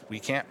enough. We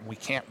can't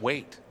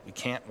wait. We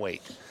can't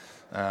wait.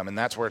 And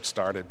that's where it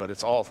started. But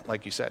it's all,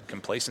 like you said,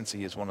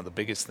 complacency is one of the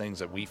biggest things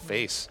that we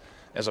face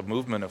as a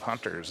movement of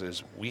hunters.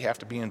 Is we have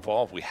to be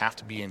involved. We have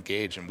to be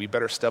engaged. And we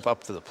better step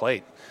up to the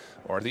plate,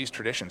 or these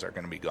traditions are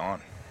going to be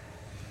gone.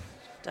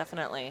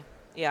 Definitely.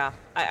 Yeah.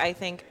 I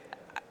think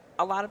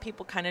a lot of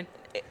people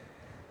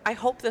I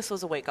hope this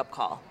was a wake-up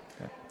call.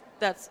 Yeah.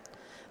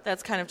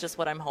 That's kind of just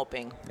what I'm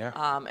hoping.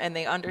 Yeah. And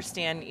they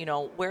understand,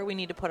 where we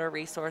need to put our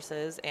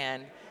resources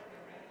and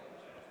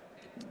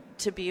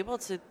to be able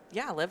to,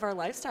 live our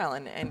lifestyle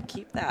and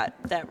keep that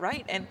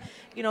right. And,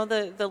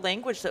 the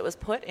language that was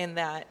put in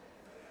that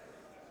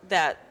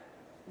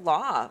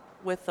law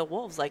with the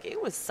wolves, like,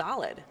 it was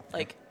solid.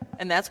 Like,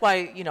 and that's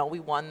why, we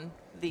won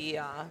the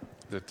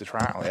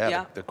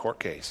trial, the court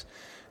case.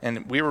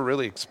 And we were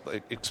really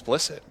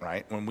explicit,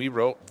 right? When we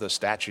wrote the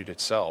statute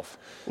itself.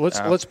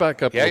 Let's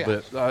back up a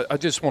little bit. I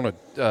just want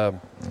to.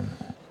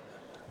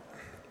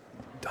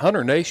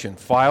 Hunter Nation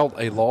filed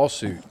a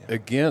lawsuit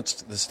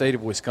against the state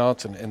of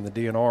Wisconsin and the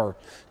DNR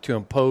to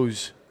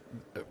impose,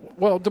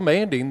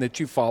 demanding that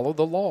you follow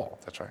the law.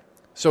 That's right.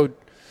 So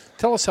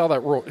tell us how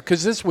that rolled,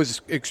 because this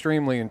was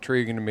extremely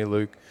intriguing to me,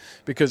 Luke,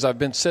 because I've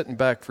been sitting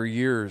back for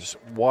years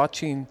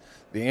watching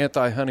the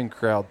anti-hunting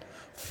crowd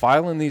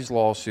filing these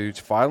lawsuits,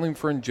 filing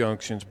for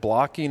injunctions,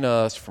 blocking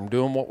us from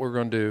doing what we're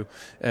going to do,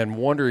 and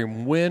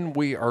wondering when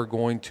we are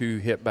going to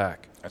hit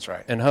back. That's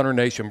right. And Hunter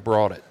Nation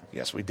brought it.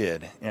 Yes, we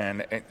did.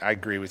 And I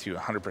agree with you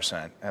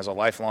 100%. As a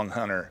lifelong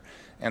hunter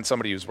and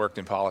somebody who's worked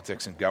in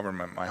politics and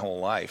government my whole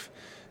life,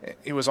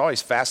 it was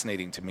always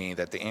fascinating to me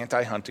that the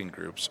anti-hunting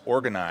groups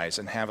organize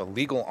and have a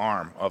legal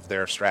arm of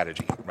their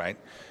strategy, right?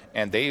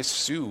 And they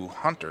sue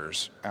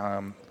hunters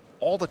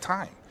all the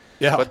time.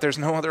 Yeah. But there's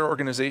no other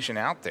organization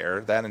out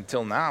there that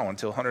until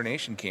Hunter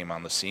Nation came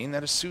on the scene,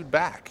 that has sued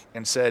back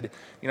and said,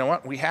 you know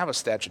what, we have a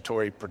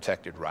statutory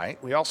protected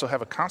right. We also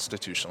have a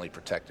constitutionally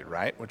protected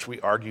right, which we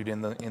argued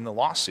in the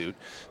lawsuit,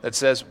 that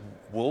says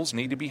wolves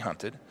need to be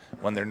hunted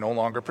when they're no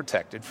longer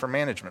protected for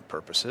management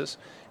purposes.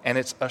 And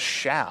it's a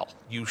shall.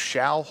 You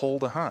shall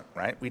hold a hunt,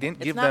 right? We didn't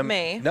give them.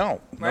 May.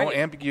 No Right.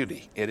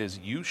 ambiguity. It is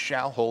you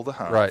shall hold a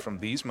hunt from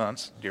these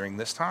months during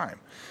this time.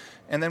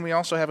 And then we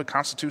also have a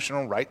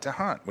constitutional right to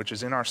hunt, which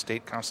is in our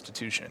state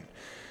constitution.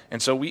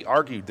 And so we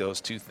argued those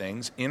two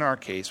things in our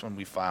case when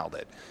we filed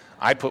it.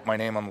 I put my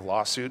name on the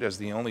lawsuit as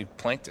the only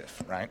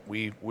plaintiff, right?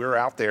 We're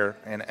out there,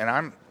 and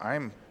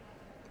I'm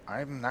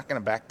not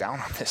going to back down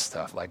on this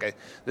stuff.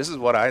 This is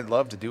what I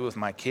love to do with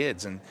my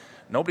kids, and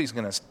nobody's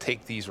going to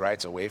take these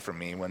rights away from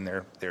me when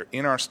they're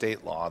in our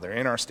state law, they're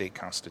in our state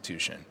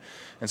constitution.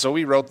 And so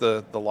we wrote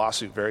the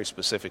lawsuit very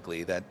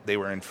specifically that they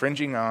were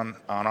infringing on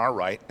our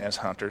right as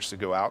hunters to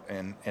go out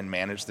and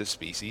manage this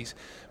species,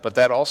 but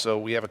that also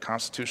we have a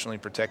constitutionally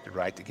protected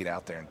right to get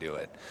out there and do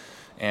it.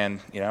 And,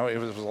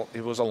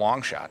 it was a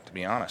long shot, to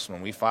be honest.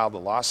 When we filed the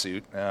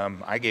lawsuit,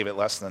 I gave it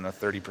less than a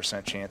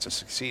 30% chance of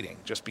succeeding,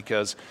 just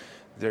because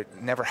it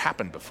never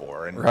happened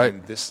before.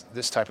 And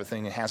this type of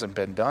thing hasn't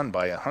been done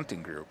by a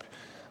hunting group.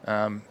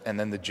 And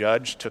then the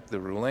judge took the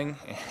ruling,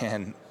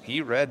 and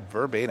he read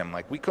verbatim.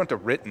 Like, we couldn't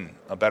have written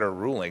a better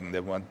ruling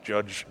than what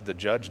the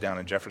judge down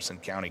in Jefferson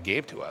County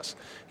gave to us.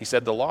 He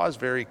said the law is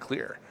very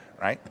clear,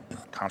 right?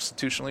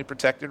 Constitutionally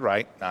protected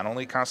right, not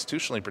only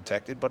constitutionally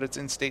protected, but it's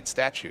in state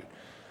statute.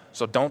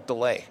 So don't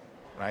delay,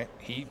 right?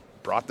 He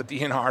brought the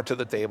DNR to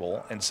the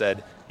table and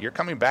said, you're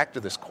coming back to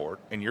this court,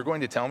 and you're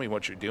going to tell me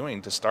what you're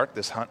doing to start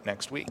this hunt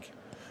next week.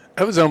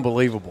 That was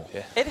unbelievable.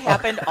 Yeah. It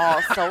happened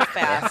all so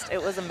fast.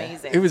 It was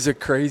amazing. It was the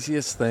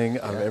craziest thing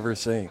I've ever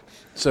seen.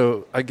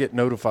 So I get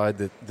notified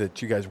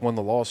that you guys won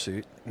the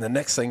lawsuit, and the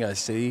next thing I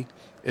see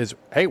is,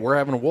 hey, we're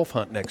having a wolf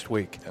hunt next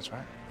week. That's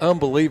right.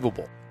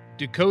 Unbelievable.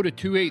 Dakota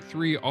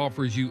 283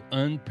 offers you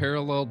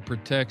unparalleled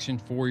protection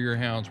for your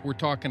hounds. We're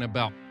talking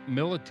about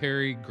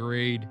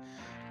military-grade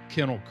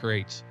kennel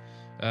crates.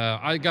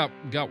 I got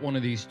one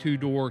of these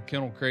 2-door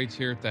kennel crates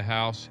here at the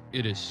house.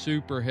 It is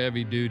super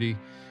heavy-duty.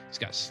 It's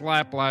got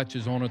slap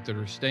latches on it that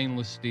are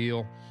stainless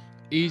steel,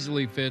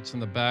 easily fits in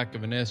the back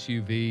of an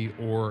SUV,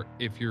 or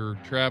if you're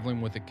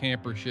traveling with a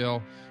camper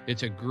shell,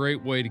 it's a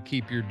great way to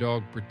keep your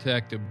dog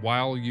protected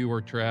while you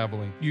are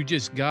traveling. You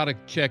just got to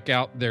check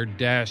out their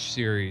Dash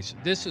series.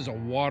 This is a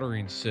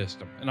watering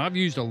system, and I've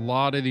used a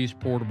lot of these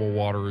portable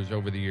waterers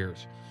over the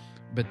years,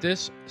 but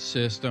this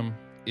system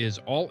is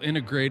all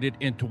integrated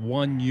into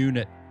one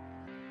unit,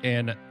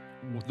 and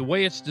the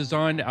way it's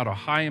designed out of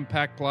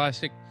high-impact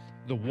plastic,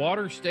 the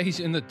water stays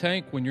in the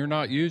tank when you're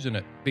not using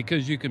it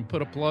because you can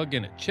put a plug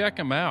in it. Check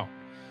them out.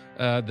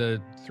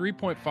 The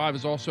 3.5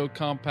 is also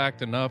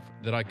compact enough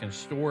that I can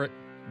store it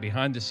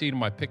behind the seat of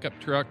my pickup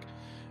truck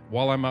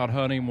while I'm out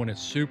hunting when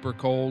it's super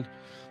cold.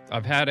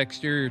 I've had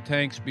exterior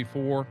tanks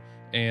before,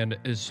 and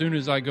as soon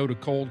as I go to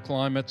cold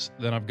climates,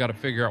 then I've got to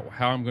figure out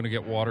how I'm going to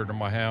get water to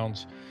my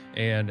hounds,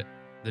 and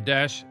the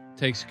Dash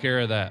takes care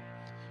of that.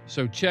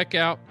 So check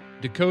out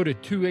Dakota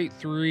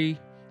 283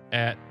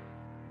 at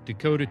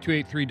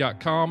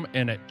Dakota283.com,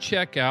 and at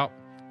checkout,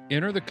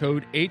 enter the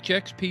code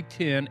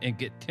HXP10 and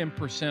get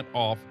 10%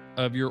 off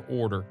of your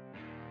order.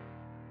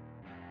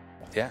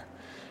 Yeah.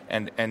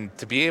 And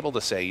to be able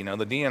to say,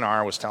 the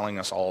DNR was telling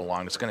us all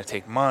along it's going to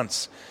take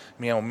months,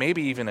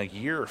 maybe even a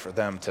year for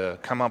them to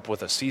come up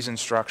with a season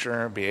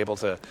structure, be able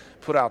to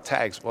put out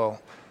tags. Well,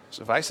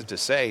 suffice it to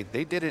say,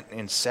 they did it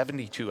in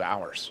 72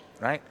 hours,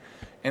 right?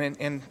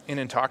 And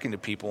in talking to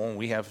people, and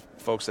we have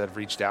folks that have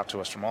reached out to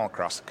us from all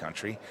across the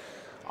country,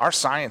 our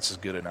science is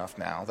good enough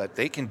now that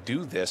they can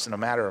do this in a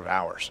matter of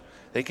hours.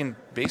 They can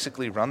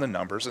basically run the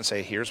numbers and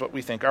say, here's what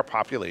we think our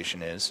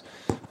population is,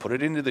 put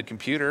it into the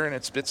computer, and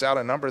it spits out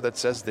a number that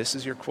says this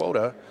is your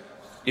quota,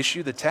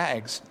 issue the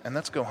tags, and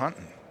let's go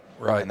hunting.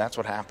 Right. And that's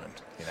what happened,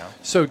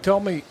 So tell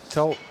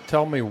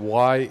me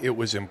why it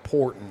was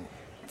important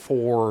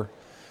for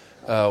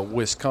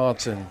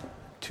Wisconsin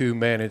to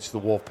manage the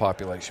wolf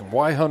population.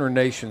 Why Hunter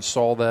Nation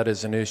saw that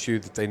as an issue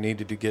that they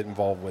needed to get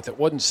involved with. It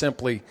wasn't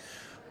simply,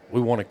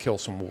 we want to kill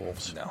some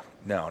wolves.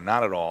 No,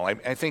 not at all. I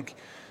think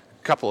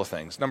a couple of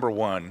things. Number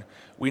one,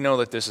 we know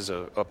that this is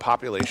a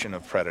population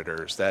of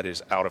predators that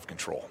is out of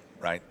control,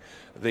 right?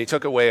 They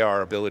took away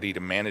our ability to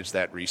manage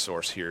that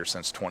resource here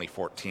since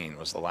 2014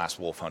 was the last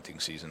wolf hunting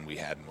season we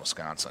had in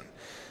Wisconsin.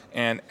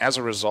 And as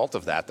a result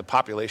of that, the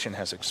population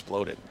has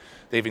exploded.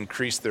 They've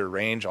increased their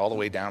range all the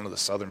way down to the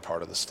southern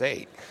part of the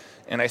state.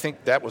 And I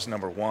think that was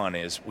number one,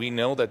 is we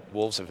know that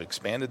wolves have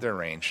expanded their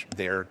range.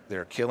 They're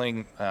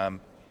killing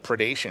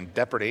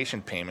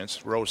depredation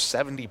payments rose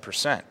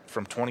 70%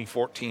 from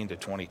 2014 to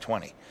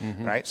 2020,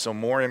 right? So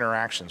more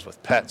interactions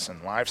with pets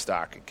and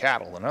livestock and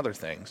cattle and other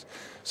things.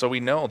 So we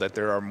know that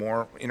there are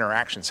more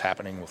interactions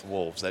happening with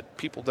wolves that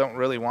people don't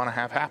really want to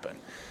have happen.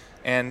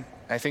 And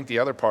I think the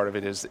other part of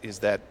it is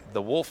that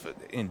the wolf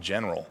in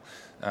general,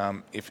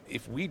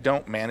 if we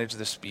don't manage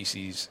the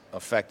species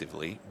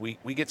effectively,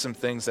 we get some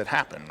things that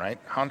happen, right?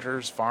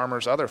 Hunters,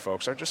 farmers, other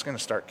folks are just going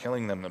to start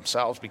killing them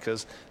themselves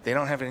because they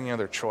don't have any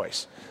other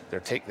choice.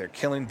 They're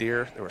killing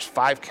deer. There was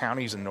 5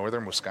 counties in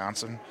northern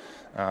Wisconsin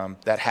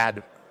that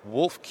had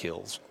wolf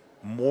kills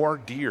more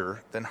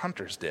deer than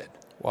hunters did.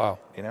 Wow.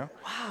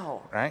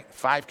 Wow. Right?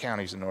 5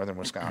 counties in northern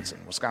Wisconsin.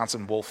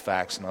 Wisconsin Wolf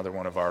Facts, another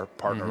one of our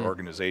partner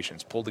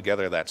organizations, pulled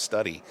together that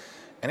study.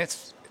 And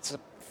it's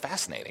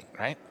fascinating,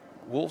 right?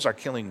 Wolves are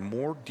killing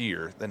more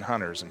deer than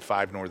hunters in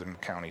 5 northern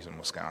counties in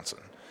Wisconsin.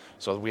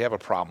 So we have a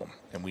problem,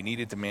 and we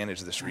needed to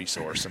manage this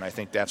resource. And I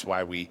think that's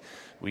why we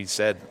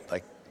said,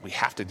 we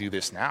have to do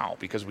this now,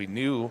 because we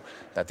knew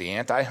that the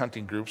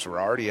anti-hunting groups were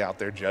already out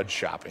there judge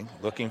shopping,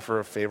 looking for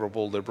a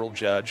favorable liberal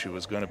judge who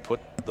was going to put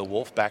the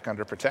wolf back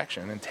under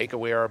protection and take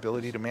away our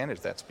ability to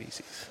manage that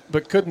species.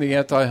 But couldn't the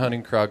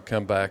anti-hunting crowd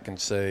come back and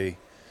say,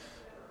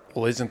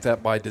 well, isn't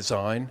that by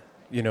design?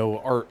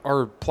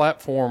 Our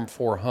platform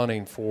for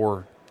hunting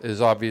is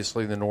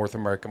obviously the North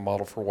American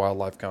model for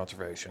wildlife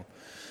conservation.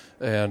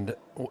 And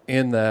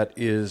in that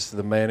is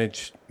the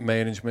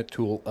management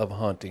tool of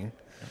hunting.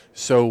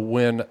 So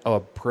when a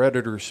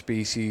predator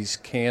species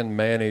can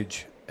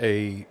manage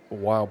a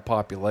wild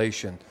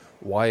population,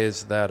 why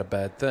is that a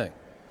bad thing?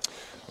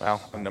 Well,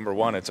 number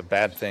one, it's a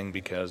bad thing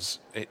because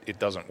it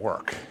doesn't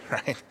work,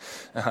 right?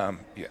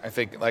 I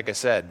think, like I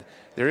said,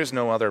 there is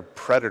no other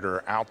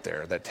predator out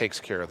there that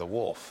takes care of the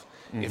wolf.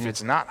 Mm-hmm. If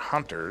it's not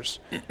hunters,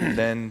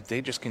 then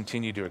they just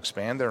continue to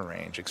expand their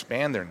range,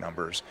 expand their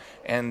numbers,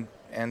 and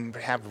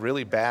have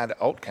really bad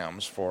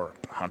outcomes for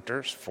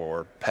hunters,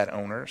 for pet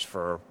owners,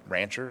 for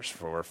ranchers,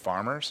 for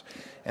farmers.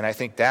 And I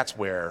think that's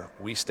where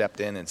we stepped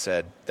in and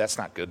said, that's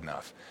not good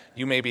enough.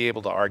 You may be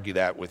able to argue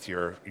that with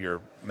your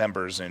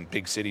members in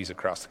big cities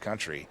across the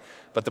country,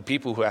 but the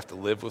people who have to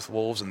live with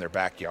wolves in their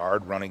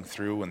backyard running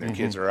through when their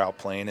kids are out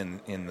playing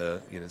in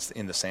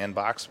the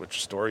sandbox,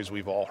 which stories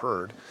we've all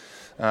heard,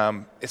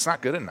 it's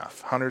not good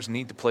enough. Hunters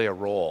need to play a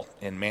role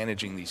in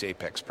managing these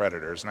apex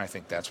predators, and I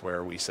think that's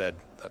where we said,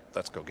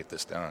 let's go get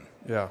this done.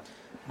 Yeah,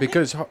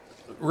 because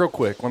real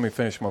quick, let me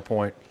finish my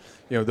point.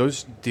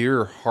 Those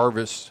deer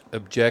harvest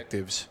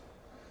objectives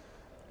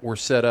were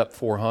set up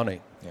for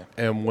hunting,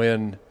 and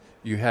when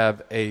you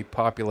have a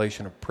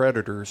population of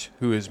predators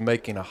who is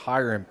making a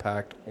higher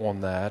impact on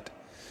that,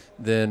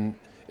 then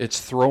it's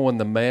throwing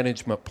the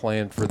management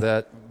plan for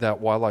that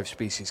wildlife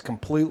species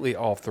completely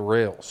off the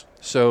rails.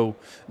 So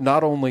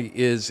not only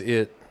is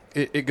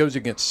it goes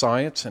against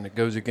science and it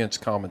goes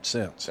against common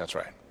sense. That's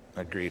right.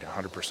 Agreed,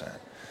 100%.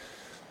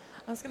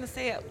 I was going to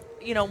say,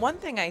 one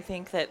thing I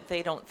think that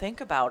they don't think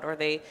about, or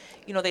they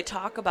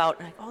talk about,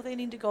 like, oh, they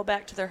need to go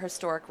back to their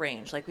historic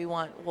range. Like, we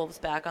want wolves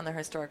back on their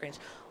historic range.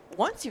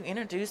 Once you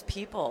introduce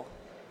people,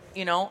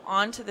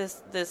 onto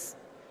this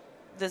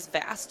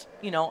vast,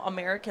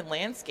 American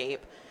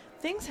landscape,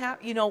 things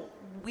happen.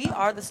 We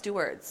are the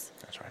stewards.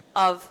 That's right.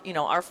 Of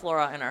our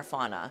flora and our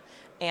fauna,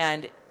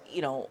 and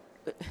do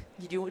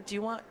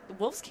you want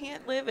wolves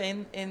can't live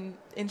in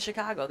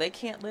Chicago? They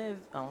can't live.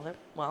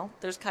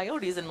 There's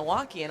coyotes in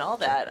Milwaukee and all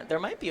that.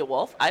 There might be a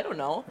wolf. I don't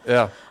know.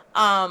 Yeah.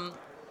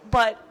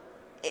 But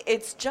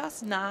it's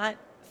just not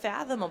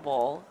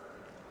fathomable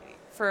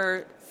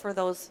for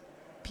those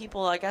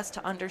people, I guess,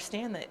 to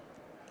understand that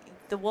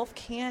the wolf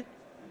can't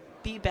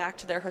be back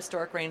to their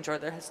historic range or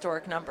their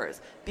historic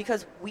numbers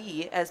because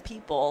we as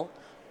people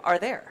are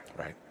there.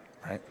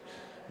 Right.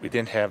 We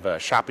didn't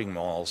have shopping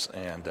malls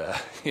and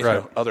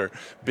right. Other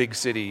big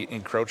city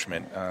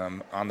encroachment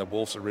on the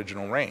wolf's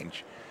original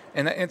range.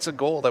 And it's a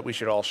goal that we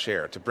should all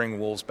share, to bring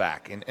wolves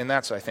back. And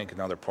that's, I think,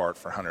 another part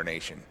for Hunter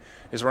Nation,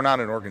 is we're not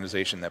an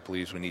organization that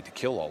believes we need to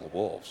kill all the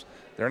wolves.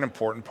 They're an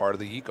important part of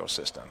the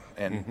ecosystem.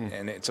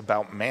 And it's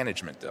about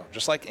management, though.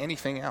 Just like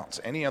anything else,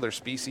 any other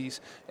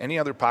species, any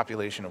other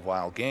population of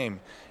wild game,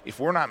 if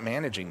we're not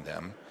managing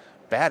them,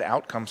 bad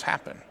outcomes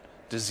happen.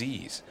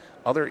 Disease,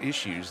 other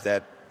issues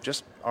that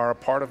just are a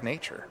part of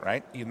nature,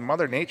 right?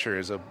 Mother Nature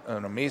is an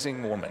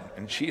amazing woman,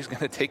 and she's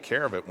going to take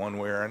care of it one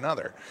way or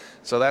another.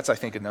 So that's, I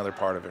think, another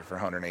part of it for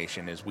Hunter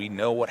Nation, is we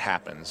know what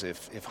happens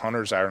if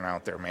hunters aren't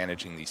out there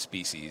managing these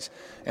species,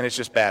 and it's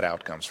just bad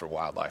outcomes for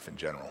wildlife in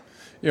general.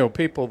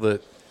 People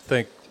that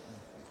think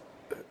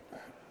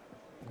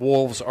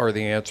wolves are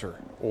the answer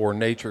or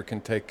nature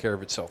can take care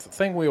of itself.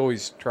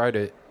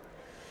 The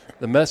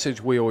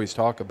message we always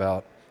talk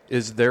about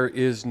is there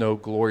is no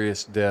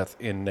glorious death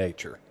in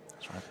nature.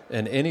 Right.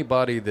 And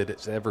anybody that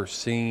has ever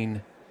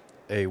seen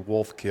a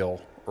wolf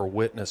kill or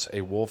witness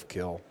a wolf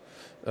kill,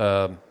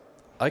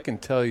 I can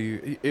tell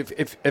you,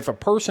 if a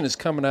person is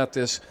coming at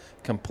this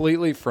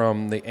completely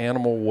from the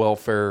animal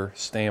welfare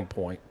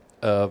standpoint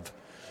of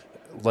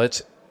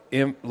let's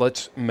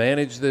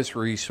manage this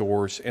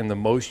resource in the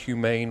most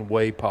humane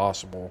way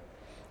possible,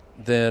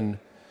 then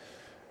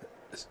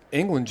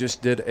England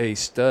just did a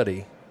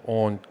study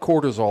on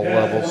cortisol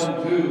levels.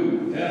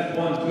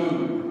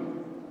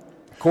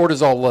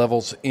 Cortisol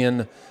levels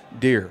in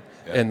deer,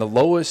 and the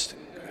lowest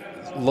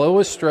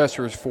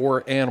stressors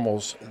for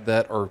animals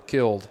that are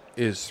killed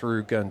is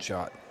through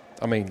gunshot.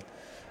 I mean,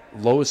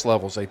 lowest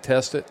levels. They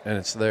test it, and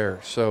it's there.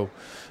 So,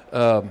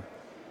 I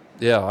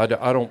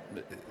don't.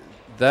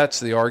 That's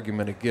the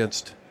argument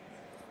against.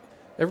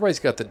 Everybody's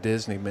got the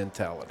Disney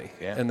mentality,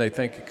 and they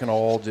think it can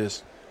all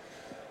just.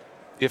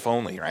 If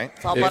only, right?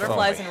 It's all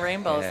butterflies and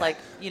rainbows. Yeah.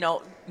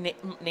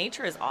 Like,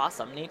 nature is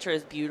awesome. Nature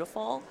is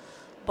beautiful,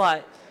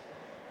 but.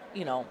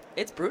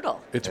 It's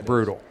brutal. It's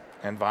brutal.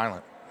 And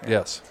violent. Yeah.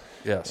 Yes.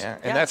 Yeah.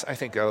 And that's, I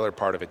think, the other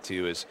part of it,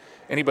 too, is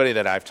anybody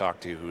that I've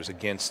talked to who's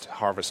against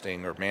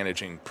harvesting or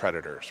managing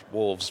predators,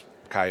 wolves,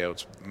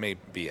 coyotes, may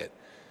be it,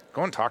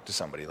 go and talk to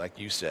somebody, like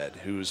you said,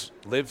 who's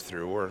lived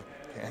through or,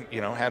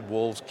 had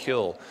wolves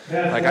kill.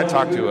 Like I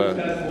talked to a...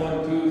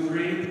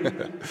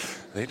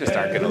 They just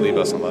aren't going to leave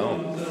us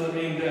alone.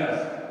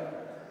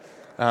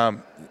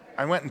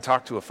 I went and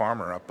talked to a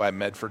farmer up by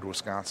Medford,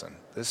 Wisconsin.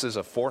 This is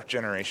a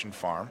fourth-generation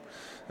farm.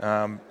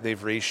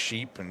 They've raised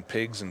sheep and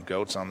pigs and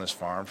goats on this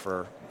farm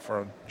for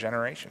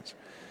generations.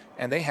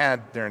 And they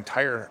had their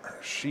entire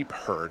sheep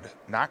herd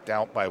knocked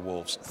out by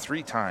wolves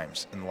 3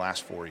 times in the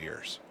last 4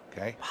 years.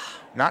 Okay?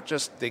 Not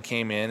just they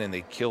came in and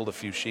they killed a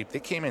few sheep. They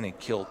came in and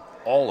killed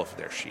all of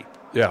their sheep.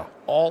 Yeah.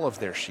 All of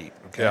their sheep,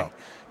 okay? Yeah.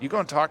 You go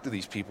and talk to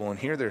these people and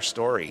hear their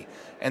story,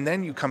 and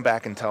then you come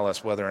back and tell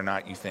us whether or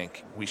not you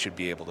think we should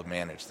be able to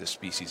manage this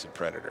species of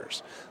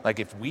predators. Like,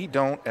 if we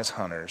don't, as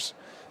hunters,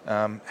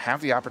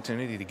 have the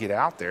opportunity to get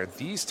out there,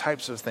 these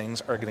types of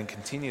things are going to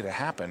continue to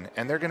happen,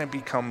 and they're going to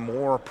become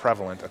more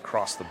prevalent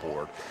across the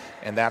board.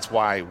 And that's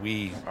why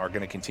we are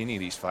going to continue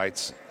these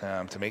fights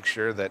to make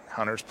sure that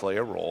hunters play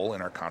a role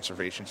in our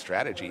conservation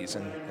strategies,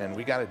 and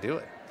we got to do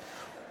it.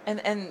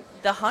 And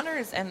the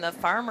hunters and the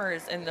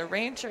farmers and the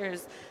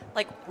ranchers,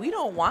 like, we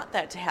don't want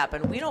that to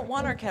happen. We don't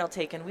want our cattle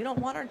taken. We don't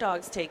want our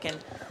dogs taken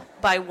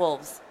by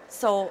wolves.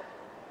 So,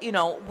 you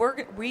know,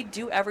 we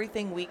do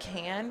everything we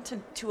can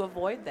to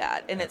avoid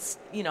that. And it's,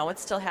 you know,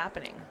 it's still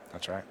happening.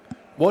 That's right.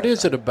 What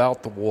is it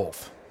about the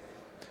wolf?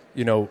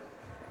 You know,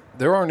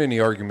 there aren't any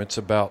arguments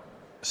about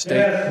state.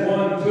 Test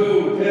 1,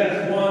 2,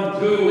 test 1,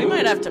 2. We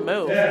might have to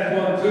move.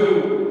 Test 1,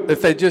 2.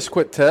 If they just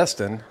quit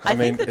testing, I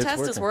mean, think the it's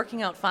test is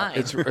working out fine.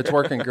 It's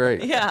working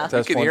great. Yeah.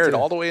 You can hear it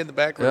all the way in the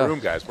back of the room,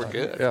 guys. We're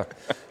good. Yeah.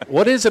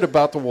 What is it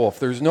about the wolf?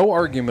 There's no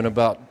argument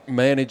about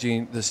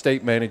managing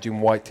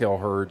whitetail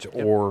herds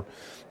or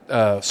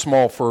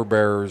small fur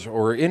bearers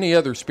or any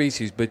other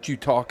species, but you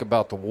talk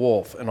about the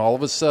wolf, and all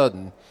of a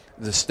sudden,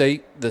 the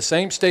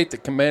same state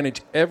that can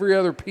manage every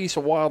other piece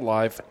of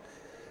wildlife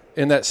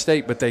in that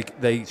state, but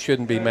they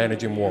shouldn't be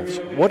managing wolves.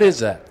 What is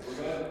that?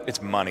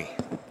 It's money.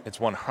 It's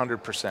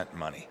 100%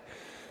 money.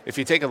 If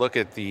you take a look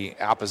at the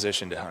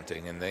opposition to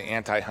hunting and the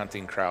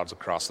anti-hunting crowds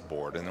across the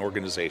board and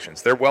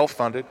organizations, they're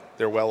well-funded,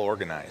 they're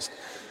well-organized.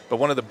 But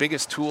one of the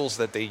biggest tools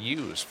that they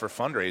use for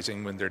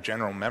fundraising with their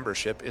general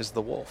membership is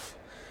the wolf,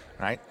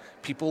 right?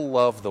 People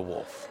love the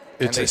wolf.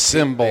 It's a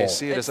symbol. They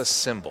see it as a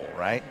symbol,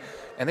 right?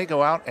 And they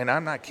go out, and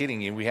I'm not kidding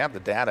you, we have the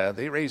data,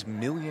 they raise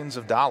millions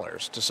of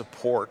dollars to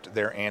support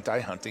their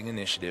anti-hunting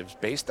initiatives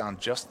based on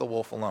just the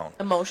wolf alone.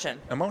 Emotion.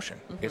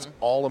 Mm-hmm. It's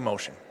all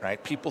emotion,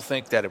 right? People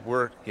think that if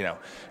we're, you know,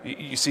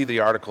 you see the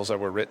articles that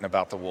were written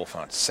about the wolf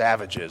hunt,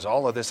 savages,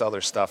 all of this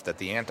other stuff that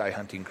the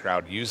anti-hunting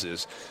crowd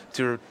uses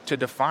to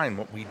define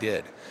what we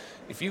did.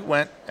 If you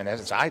went, and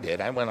as I did,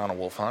 I went on a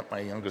wolf hunt, my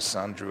youngest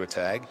son drew a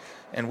tag,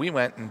 and we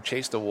went and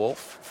chased a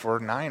wolf for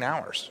 9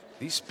 hours.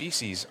 These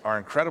species are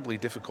incredibly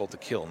difficult to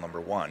kill, number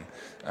one.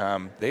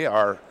 They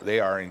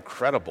are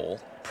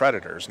incredible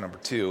predators, number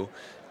two.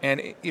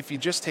 And if you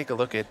just take a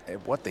look at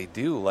what they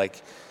do,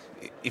 like,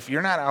 if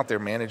you're not out there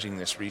managing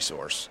this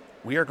resource,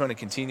 we are going to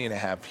continue to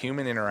have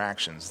human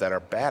interactions that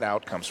are bad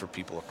outcomes for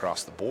people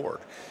across the board.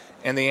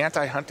 And the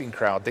anti-hunting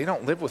crowd, they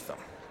don't live with them.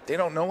 They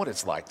don't know what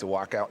it's like to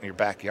walk out in your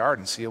backyard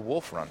and see a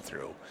wolf run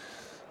through.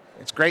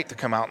 It's great to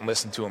come out and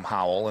listen to them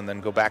howl and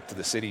then go back to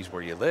the cities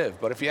where you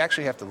live. But if you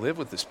actually have to live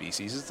with the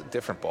species, it's a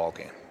different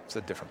ballgame. It's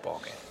a different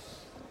ballgame.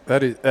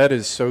 That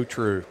is so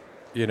true.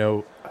 You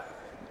know,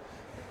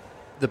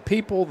 the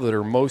people that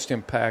are most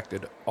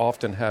impacted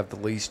often have the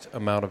least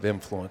amount of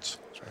influence.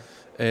 That's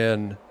right.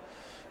 And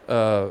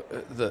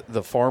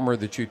the farmer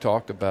that you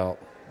talked about,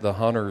 the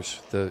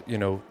hunters,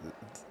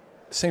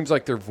 seems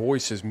like their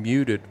voice is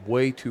muted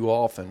way too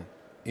often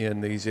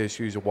in these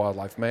issues of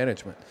wildlife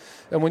management.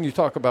 And when you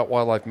talk about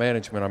wildlife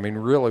management, I mean,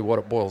 really what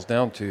it boils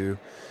down to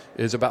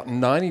is about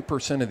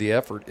 90% of the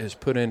effort is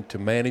put into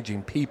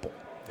managing people.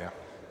 Yeah.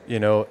 You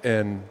know,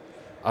 and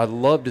I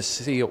love to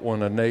see it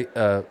when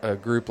a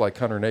group like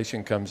Hunter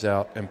Nation comes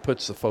out and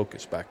puts the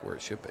focus back where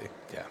it should be.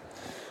 Yeah.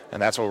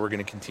 And that's what we're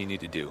going to continue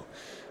to do.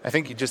 I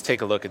think you just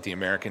take a look at the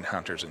American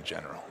hunters in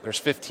general. There's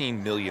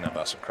 15 million of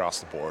us across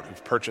the board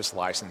who've purchased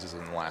licenses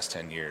in the last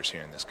 10 years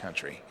here in this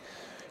country.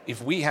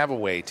 If we have a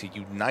way to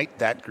unite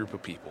that group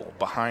of people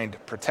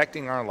behind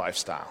protecting our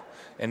lifestyle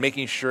and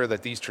making sure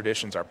that these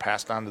traditions are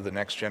passed on to the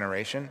next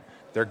generation,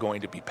 they're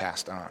going to be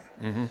passed on.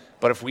 Mm-hmm.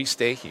 But if we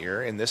stay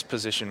here in this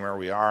position where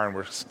we are and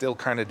we're still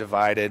kind of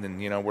divided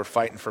and, you know, we're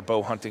fighting for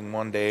bow hunting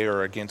one day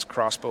or against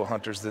crossbow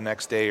hunters the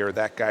next day, or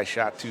that guy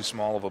shot too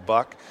small of a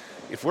buck,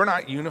 if we're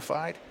not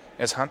unified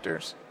as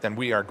hunters, then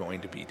we are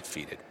going to be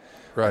defeated.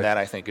 Right. And that,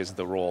 I think, is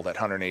the role that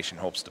Hunter Nation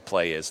hopes to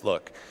play is,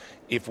 look,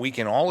 if we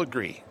can all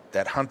agree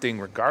that hunting,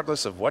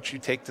 regardless of what you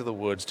take to the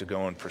woods to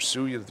go and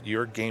pursue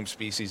your game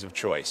species of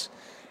choice,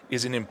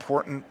 is an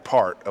important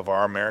part of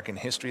our American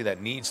history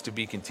that needs to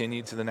be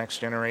continued to the next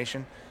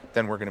generation,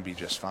 then we're going to be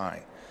just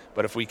fine.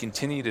 But if we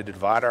continue to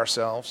divide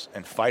ourselves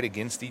and fight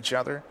against each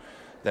other,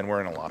 then we're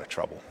in a lot of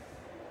trouble.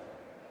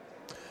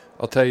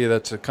 I'll tell you,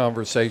 that's a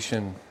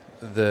conversation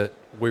that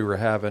we were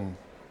having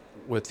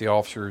with the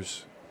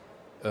officers,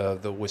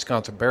 the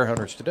Wisconsin bear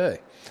hunters today.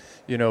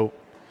 You know,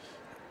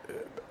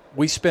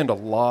 we spend a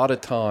lot of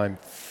time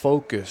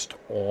focused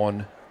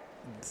on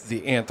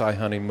the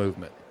anti-hunting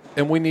movement,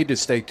 and we need to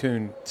stay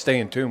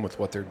in tune with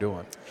what they're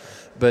doing.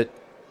 But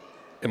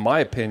in my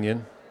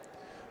opinion,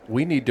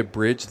 we need to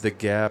bridge the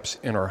gaps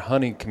in our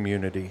hunting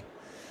community.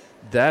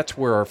 That's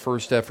where our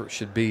first effort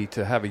should be,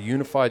 to have a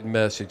unified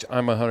message.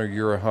 I'm a hunter,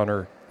 you're a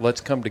hunter.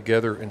 Let's come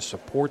together and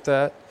support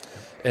that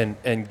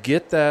and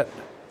get that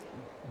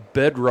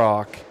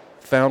bedrock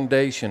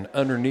foundation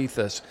underneath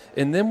us.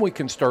 And then we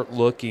can start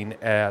looking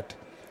at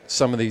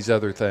some of these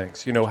other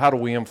things. How do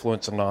we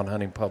influence the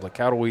non-hunting public?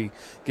 How do we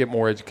get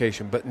more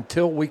education? But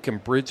until we can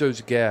bridge those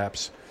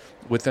gaps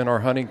within our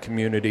hunting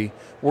community,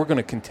 we're going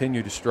to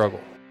continue to struggle.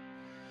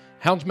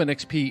 Houndsman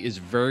XP is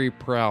very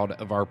proud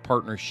of our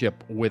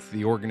partnership with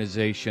the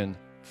organization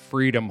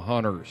Freedom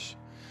Hunters.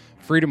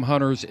 Freedom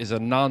Hunters is a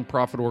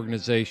nonprofit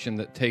organization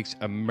that takes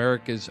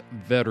America's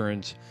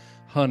veterans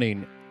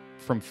hunting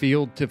from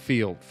field to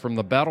field, from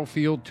the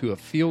battlefield to a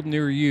field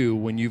near you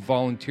when you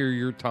volunteer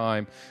your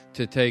time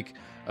to take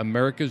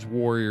America's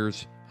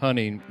warriors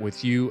hunting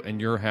with you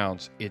and your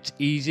hounds. It's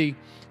easy.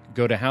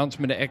 Go to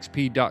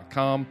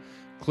houndsmanxp.com,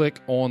 click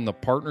on the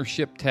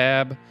partnership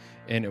tab,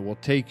 and it will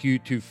take you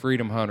to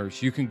Freedom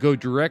Hunters. You can go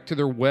direct to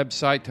their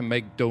website to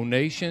make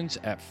donations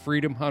at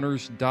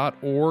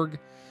freedomhunters.org.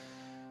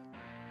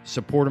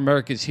 Support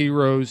America's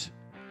heroes.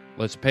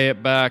 Let's pay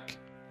it back.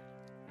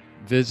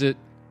 Visit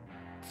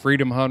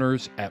Freedom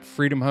Hunters at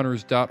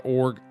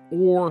freedomhunters.org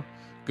or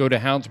go to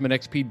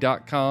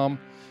houndsmanxp.com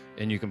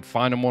and you can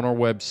find them on our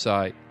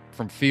website.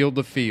 From field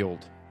to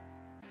field.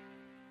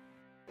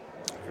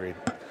 Agreed.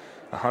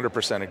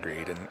 100%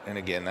 agreed. And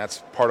again,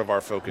 that's part of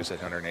our focus at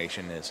Hunter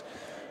Nation is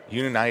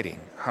uniting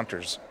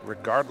hunters,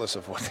 regardless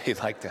of what they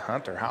like to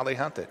hunt or how they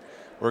hunt it.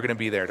 We're going to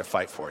be there to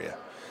fight for you.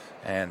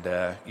 And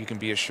you can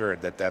be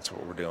assured that that's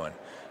what we're doing.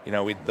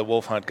 The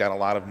wolf hunt got a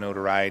lot of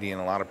notoriety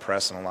and a lot of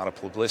press and a lot of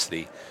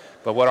publicity.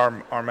 But what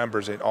our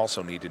members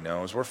also need to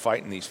know is we're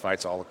fighting these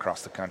fights all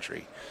across the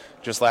country.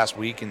 Just last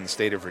week in the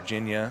state of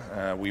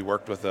Virginia, we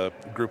worked with a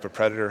group of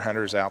predator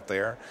hunters out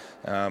there.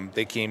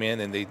 They came in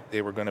and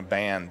they were going to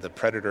ban the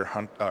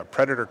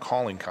predator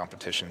calling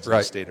competitions in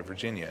the state of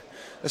Virginia.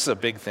 This is a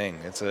big thing.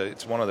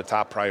 It's one of the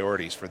top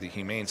priorities for the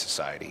Humane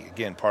Society.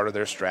 Again, part of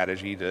their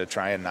strategy to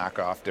try and knock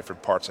off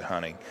different parts of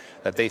hunting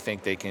that they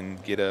think they can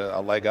get a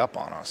leg up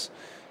on us.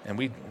 And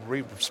we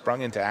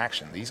sprung into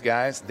action. These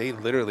guys, they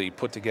literally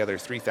put together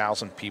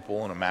 3,000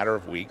 people in a matter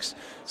of weeks,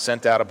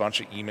 sent out a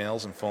bunch of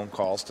emails and phone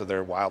calls to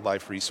their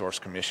Wildlife Resource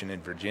Commission in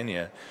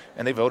Virginia,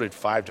 and they voted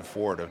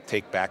 5-4 to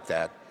take back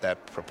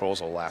that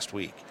proposal last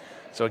week.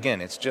 So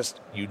again, it's just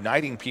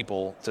uniting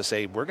people to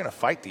say we're going to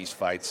fight these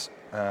fights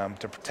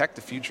to protect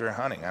the future of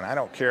hunting. And I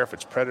don't care if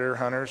it's predator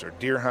hunters or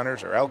deer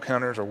hunters or elk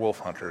hunters or wolf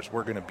hunters.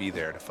 We're going to be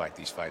there to fight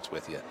these fights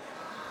with you.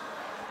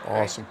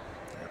 Awesome.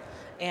 Right.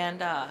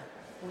 And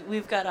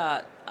we've got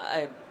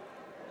a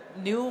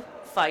new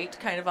fight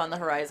kind of on the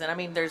horizon. I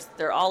mean,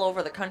 they're all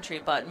over the country,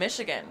 but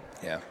Michigan.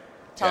 Yeah.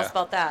 Tell us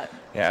about that.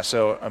 Yeah,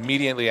 so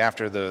immediately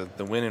after the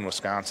win in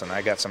Wisconsin,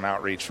 I got some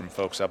outreach from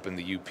folks up in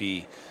the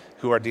UP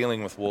who are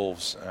dealing with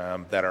wolves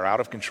that are out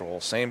of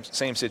control. Same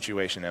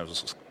situation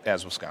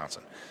as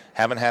Wisconsin.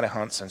 Haven't had a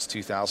hunt since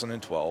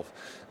 2012.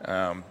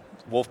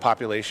 Wolf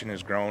population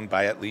has grown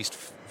by at least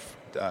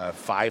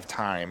 5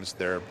 times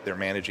their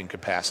managing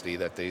capacity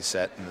that they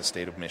set in the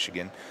state of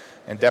Michigan.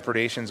 And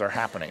depredations are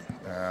happening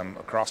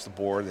across the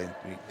board.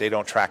 They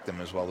don't track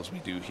them as well as we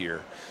do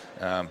here.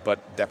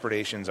 But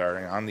depredations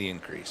are on the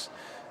increase.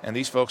 And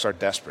these folks are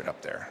desperate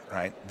up there,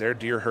 right? Their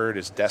deer herd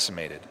is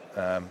decimated.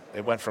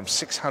 It went from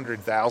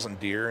 600,000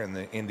 deer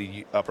in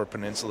the Upper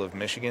Peninsula of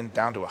Michigan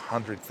down to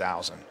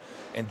 100,000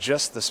 in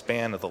just the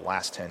span of the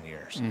last 10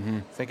 years. Mm-hmm.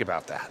 Think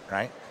about that,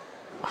 right?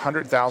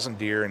 100,000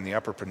 deer in the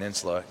Upper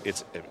Peninsula.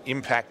 It's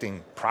impacting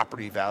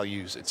property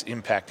values. It's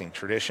impacting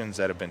traditions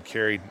that have been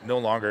carried. No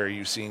longer are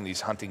you seeing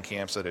these hunting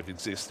camps that have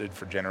existed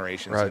for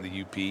generations in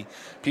the UP.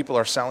 People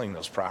are selling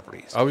those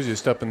properties. I was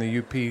just up in the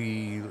UP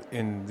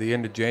in the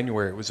end of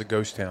January. It was a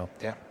ghost town.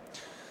 Yeah.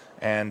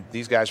 And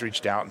these guys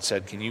reached out and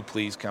said, can you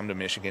please come to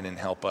Michigan and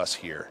help us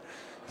here?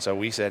 So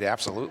we said,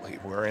 absolutely,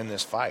 we're in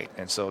this fight.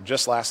 And so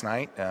just last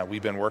night,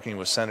 we've been working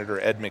with Senator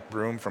Ed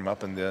McBroom from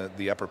up in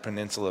the Upper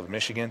Peninsula of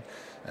Michigan,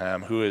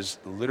 who has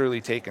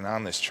literally taken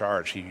on this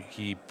charge.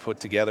 He put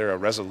together a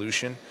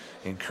resolution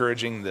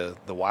encouraging the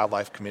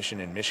Wildlife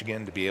Commission in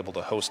Michigan to be able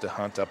to host a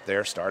hunt up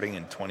there starting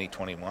in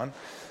 2021.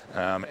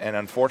 And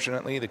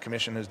unfortunately, the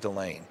commission is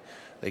delaying.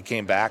 They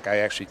came back. I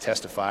actually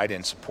testified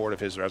in support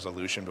of his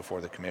resolution before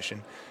the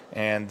commission.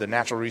 And the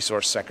Natural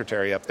Resource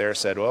Secretary up there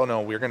said, well,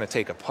 no, we're going to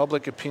take a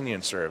public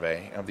opinion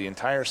survey of the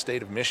entire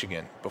state of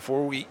Michigan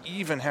before we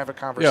even have a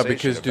conversation. Yeah,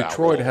 because about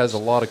Detroit wolves. has a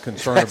lot of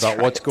concern about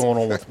what's going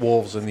on with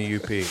wolves in the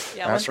UP.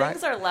 Yeah, when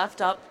things are left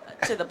up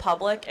to the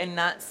public and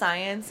not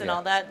science and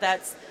all that,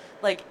 that's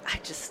like,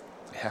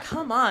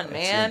 come on,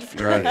 man.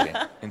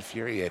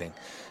 Infuriating.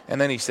 And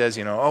then he says,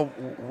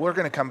 we're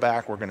going to come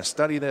back, we're going to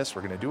study this,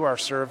 we're going to do our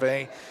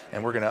survey,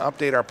 and we're going to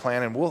update our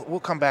plan, and we'll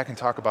come back and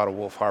talk about a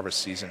wolf harvest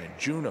season in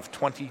June of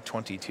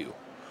 2022.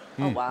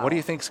 Oh, wow. What do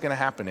you think is going to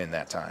happen in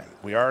that time?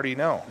 We already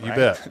know. You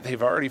bet.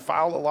 They've already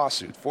filed a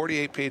lawsuit,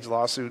 48-page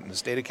lawsuit in the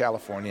state of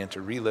California to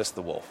relist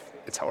the wolf.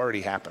 It's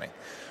already happening.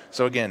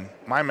 So again,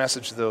 my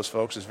message to those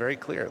folks is very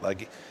clear.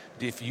 Like,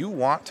 if you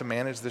want to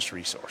manage this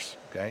resource,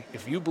 okay,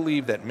 if you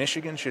believe that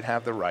Michigan should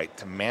have the right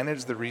to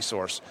manage the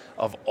resource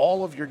of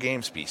all of your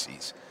game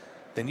species,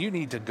 then you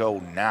need to go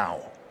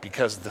now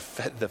because the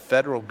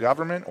federal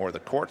government or the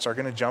courts are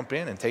going to jump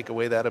in and take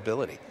away that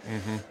ability.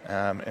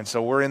 And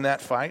so we're in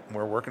that fight.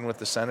 We're working with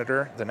the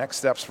senator. The next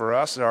steps for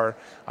us are,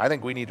 I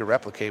think we need to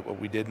replicate what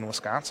we did in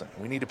Wisconsin.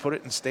 We need to put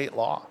it in state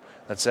law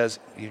that says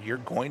you're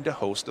going to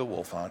host a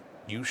wolf hunt.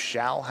 You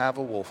shall have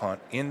a wolf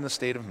hunt in the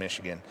state of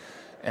Michigan,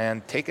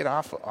 and take it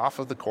off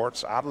of the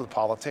courts, out of the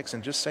politics,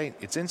 and just say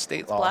it's in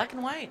state law. Black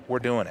and white. We're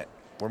doing it.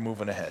 We're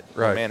moving ahead.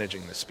 Right. We're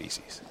managing the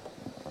species.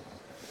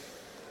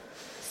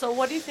 So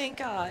what do you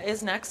think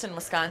is next in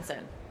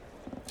Wisconsin?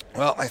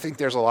 Well, I think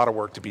there's a lot of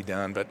work to be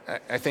done, but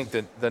I think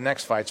that the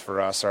next fights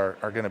for us are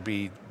going to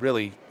be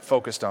really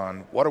focused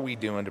on what are we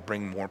doing to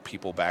bring more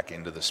people back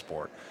into the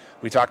sport.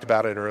 We talked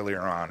about it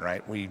earlier on,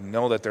 right? We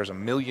know that there's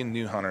 1 million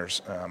new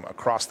hunters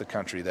across the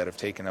country that have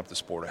taken up the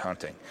sport of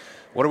hunting.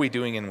 What are we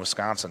doing in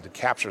Wisconsin to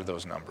capture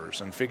those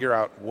numbers and figure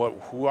out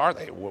who are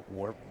they?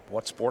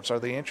 What sports are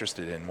they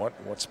interested in?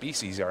 What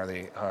species are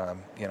they?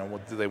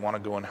 What do they want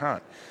to go and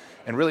hunt?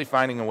 And really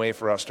finding a way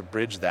for us to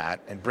bridge that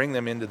and bring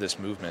them into this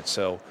movement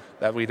so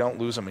that we don't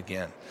lose them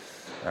again.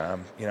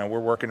 We're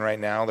working right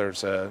now.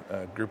 There's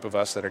a group of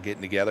us that are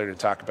getting together to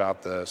talk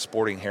about the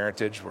sporting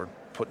heritage. We're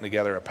putting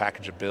together a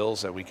package of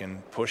bills that we can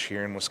push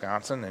here in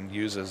Wisconsin and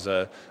use as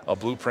a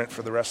blueprint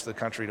for the rest of the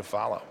country to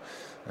follow.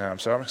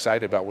 So I'm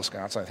excited about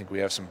Wisconsin. I think we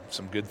have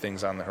some good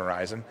things on the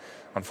horizon.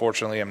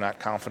 Unfortunately, I'm not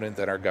confident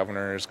that our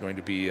governor is going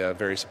to be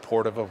very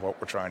supportive of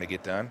what we're trying to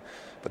get done,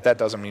 but that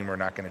doesn't mean we're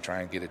not going to try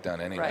and get it done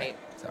anyway. Right.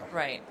 So.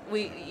 Right.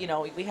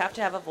 We have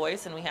to have a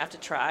voice, and we have to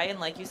try. And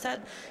like you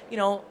said,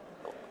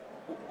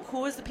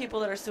 who is the people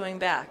that are suing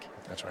back?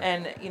 That's right.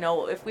 And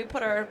if we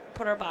put our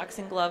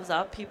boxing gloves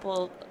up,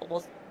 people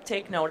will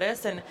take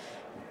notice, and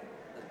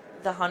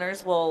the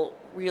hunters will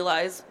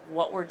realize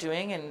what we're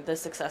doing and the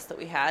success that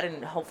we had,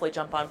 and hopefully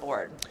jump on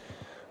board.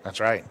 That's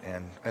right,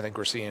 and I think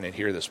we're seeing it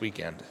here this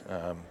weekend.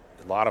 A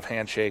lot of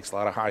handshakes, a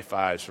lot of high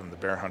fives from the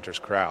bear hunters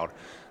crowd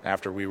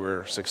after we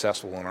were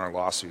successful in our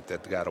lawsuit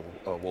that got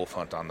a wolf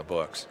hunt on the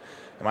books.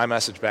 And my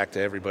message back to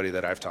everybody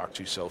that I've talked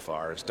to so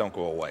far is don't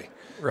go away.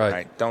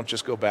 Right. Don't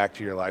just go back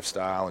to your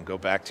lifestyle and go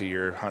back to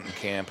your hunting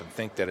camp and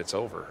think that it's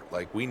over.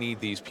 Like, we need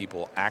these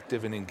people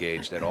active and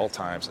engaged at all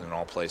times and in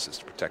all places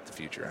to protect the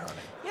future of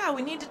hunting. Yeah,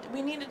 we need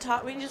to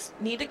talk. We just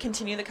need to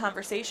continue the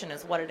conversation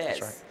is what it is.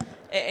 That's right.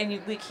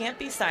 And we can't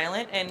be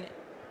silent. And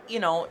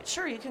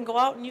sure, you can go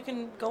out and you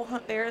can go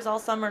hunt bears all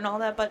summer and all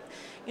that, but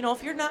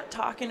if you're not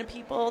talking to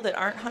people that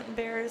aren't hunting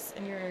bears,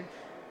 and you're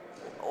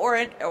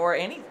or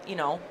any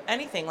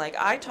anything, like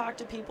I talk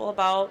to people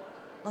about,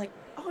 like,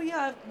 oh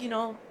yeah,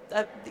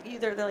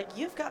 either they're like,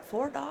 you've got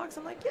 4 dogs.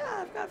 I'm like,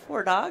 yeah, I've got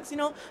 4 dogs,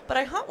 but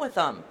I hunt with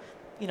them.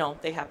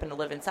 They happen to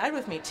live inside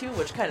with me too,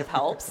 which kind of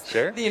helps.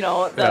 Sure.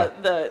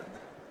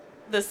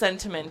 The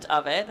sentiment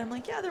of it. I'm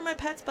like, yeah, they're my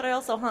pets, but I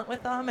also hunt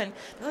with them. And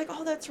they're like,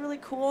 oh, that's really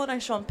cool. And I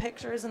show them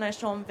pictures and I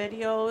show them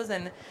videos.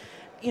 And,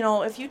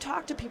 if you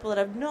talk to people that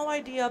have no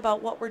idea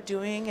about what we're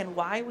doing and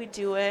why we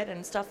do it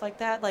and stuff like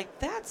that, like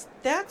that's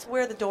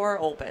where the door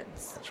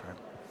opens. That's right.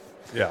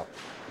 Yeah.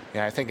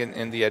 Yeah, I think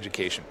in the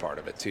education part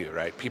of it too,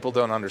 right? People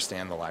don't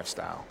understand the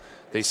lifestyle.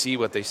 They see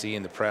what they see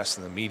in the press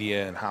and the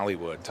media and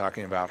Hollywood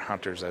talking about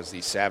hunters as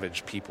these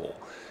savage people.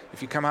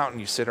 If you come out and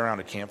you sit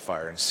around a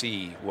campfire and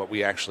see what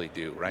we actually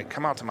do, right?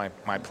 Come out to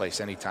my place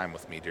anytime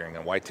with me during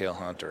a whitetail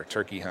hunt or a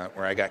turkey hunt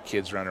where I got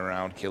kids running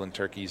around killing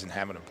turkeys and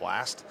having a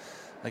blast.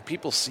 Like,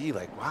 people see,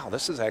 like, wow,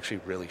 this is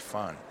actually really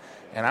fun,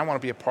 and I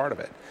want to be a part of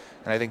it.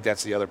 And I think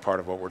that's the other part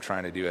of what we're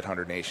trying to do at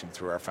Hunter Nation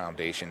through our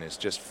foundation is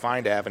just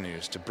find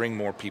avenues to bring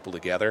more people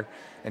together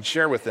and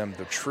share with them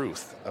the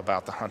truth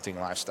about the hunting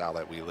lifestyle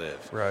that we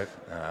live. Right.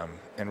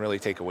 And really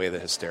take away the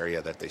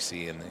hysteria that they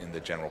see in the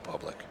general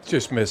public.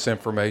 Just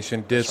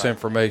misinformation,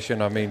 disinformation.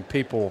 Right. I mean,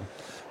 people,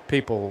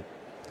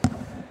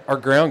 our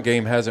ground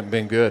game hasn't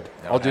been good.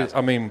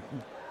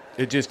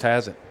 It just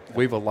hasn't.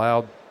 We've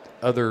allowed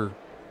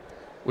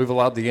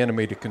the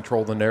enemy to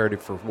control the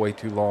narrative for way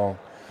too long.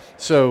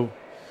 So,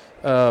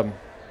 I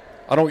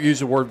don't use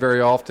the word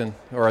very often,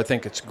 or I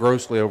think it's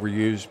grossly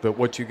overused, but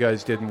what you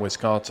guys did in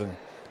Wisconsin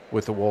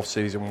with the wolf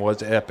season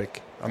was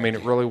epic. I mean,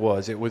 it really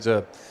was. It was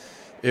a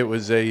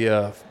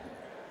Iwo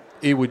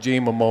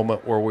Jima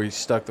moment where we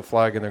stuck the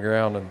flag in the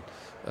ground,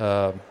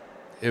 and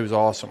it was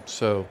awesome.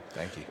 So,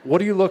 thank you.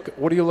 What are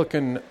you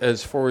looking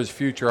as far as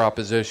future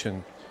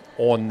opposition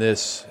on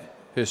this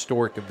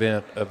historic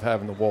event of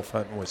having the wolf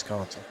hunt in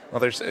Wisconsin? Well,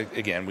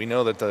 we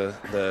know that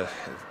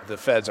the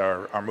feds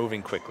are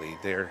moving quickly.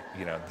 They're,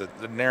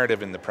 the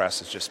narrative in the press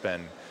has just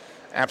been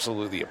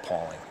absolutely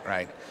appalling,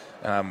 right?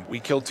 We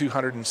killed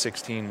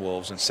 216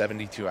 wolves in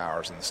 72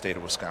 hours in the state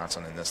of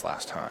Wisconsin in this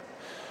last hunt.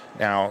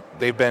 Now,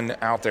 they've been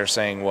out there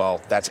saying, well,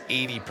 that's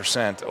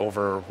 80%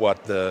 over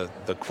what the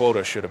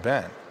quota should have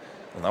been.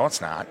 Well, no,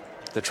 it's not.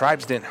 The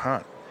tribes didn't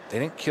hunt. They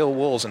didn't kill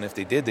wolves, and if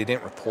they did, they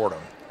didn't report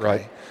them.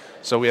 Right.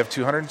 So we have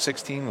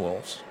 216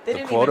 wolves. They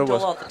didn't even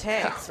dole out the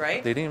tags,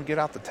 right? They didn't even get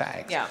out the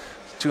tags. Yeah.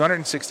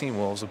 216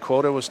 wolves. The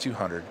quota was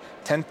 200.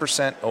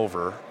 10%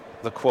 over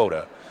the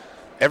quota.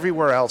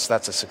 Everywhere else,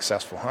 that's a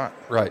successful hunt.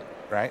 Right.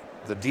 right?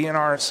 The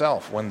DNR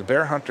itself, when the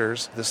bear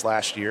hunters this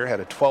last year had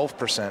a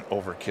 12%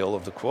 overkill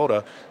of the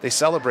quota, they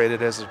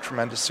celebrated as a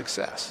tremendous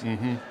success.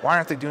 Mm-hmm. Why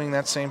aren't they doing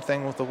that same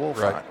thing with the wolf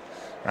hunt?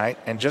 Right?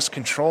 And just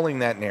controlling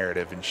that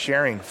narrative and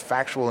sharing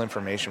factual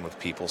information with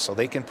people so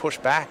they can push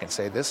back and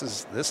say, this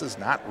is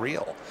not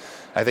real,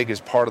 I think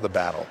is part of the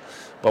battle.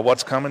 But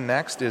what's coming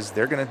next is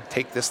they're going to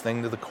take this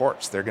thing to the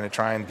courts. They're going to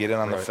try and get it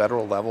on the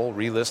federal level,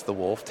 relist the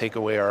wolf, take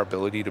away our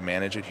ability to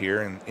manage it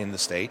here in the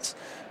states,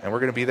 and we're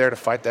going to be there to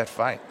fight that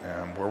fight.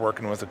 We're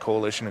working with a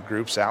coalition of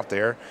groups out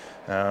there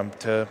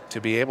to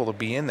be able to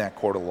be in that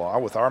court of law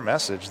with our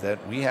message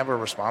that we have a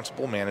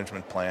responsible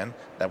management plan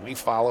that we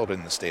followed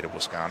in the state of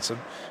Wisconsin,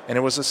 and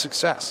it was a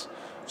success.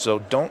 So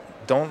don't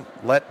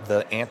let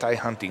the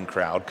anti-hunting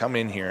crowd come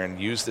in here and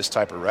use this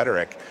type of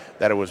rhetoric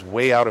that it was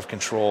way out of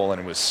control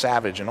and it was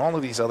savage and all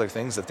of these other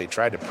things that they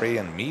tried to pray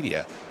in the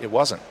media. It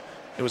wasn't.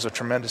 It was a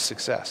tremendous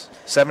success.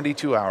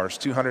 72 hours,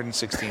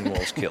 216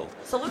 wolves killed.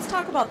 So let's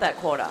talk about that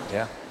quota.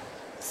 Yeah.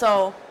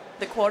 So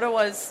the quota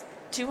was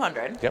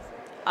 200. Yep.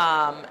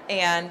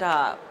 And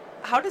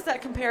how does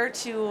that compare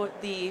to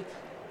the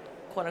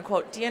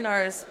quote-unquote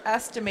DNR's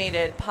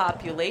estimated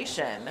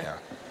population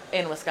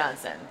in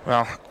Wisconsin?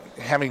 Well,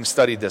 having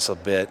studied this a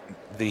bit,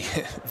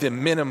 the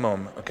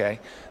minimum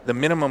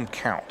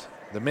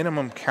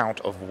count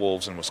of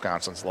wolves in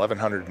Wisconsin is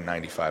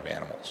 1,195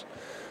 animals.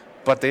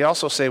 But they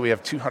also say we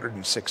have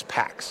 206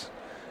 packs.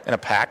 And a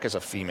pack is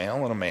a female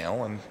and a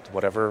male and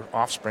whatever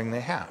offspring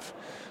they have.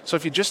 So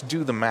if you just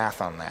do the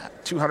math on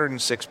that,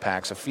 206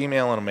 packs, a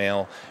female and a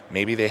male,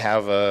 maybe they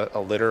have a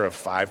litter of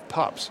 5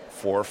 pups.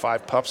 4 or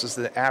 5 pups is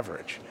the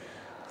average.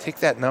 Take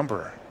that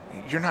number.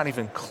 You're not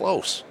even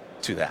close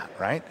to that,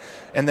 right?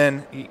 And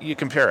then you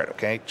compare it,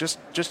 okay?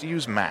 Just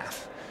use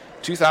math.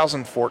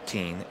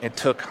 2014, it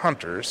took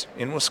hunters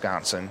in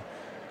Wisconsin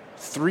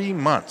 3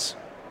 months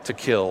to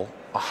kill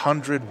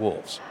 100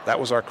 wolves. That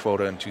was our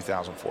quota in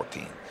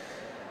 2014.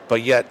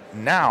 But yet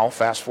now,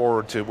 fast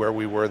forward to where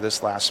we were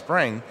this last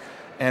spring,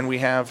 and we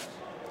have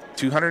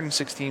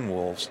 216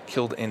 wolves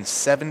killed in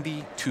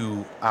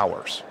 72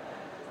 hours.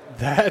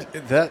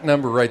 That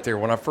number right there,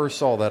 when I first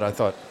saw that, I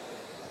thought,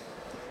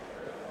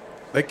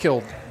 they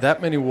killed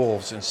that many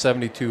wolves in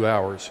 72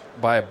 hours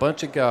by a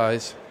bunch of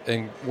guys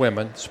and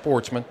women,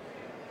 sportsmen,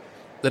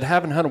 that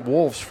haven't hunted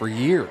wolves for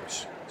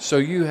years. So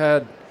you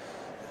had,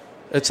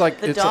 it's like...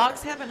 The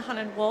dogs haven't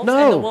hunted wolves, No,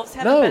 and the wolves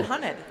haven't no. been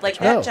hunted. Like,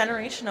 that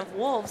generation of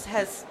wolves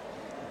has,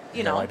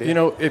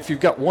 No, if you've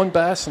got 1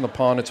 bass in the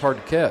pond, it's hard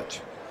to catch.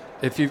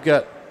 If you've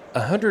got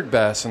 100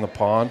 bass in the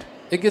pond,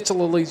 it gets a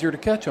little easier to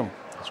catch them.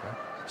 That's right.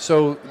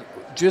 So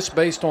just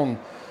based on,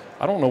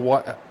 I don't know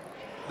what...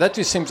 That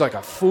just seems like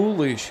a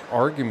foolish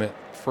argument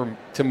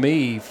to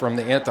me from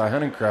the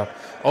anti-hunting crowd.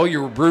 Oh,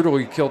 you were brutal,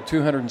 you killed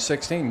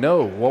 216.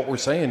 No, what we're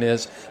saying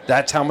is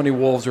that's how many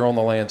wolves are on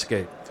the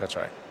landscape. That's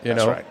right. You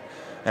That's know? right.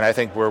 And I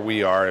think where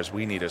we are is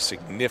we need a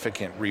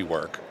significant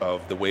rework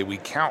of the way we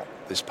count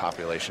this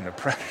population of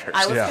predators.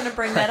 I was going to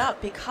bring that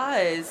up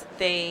because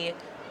they,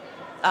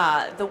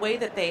 the way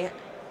that they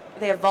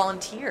have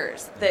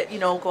volunteers that,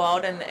 go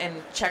out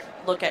and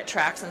look at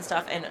tracks and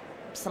stuff, and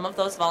some of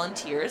those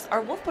volunteers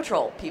are Wolf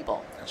Patrol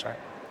people. That's right.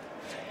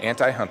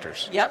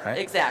 Anti-hunters. Yep, right?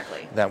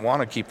 exactly. That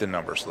want to keep the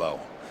numbers low.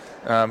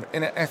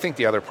 And I think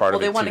the other part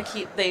of it, they want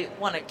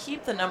to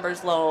keep the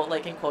numbers low,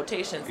 like in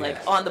quotations, like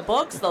on the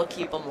books they'll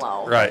keep them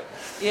low. Right.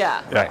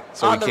 Yeah. Right.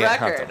 So on we the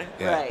can't record. hunt them.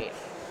 Yeah. Right.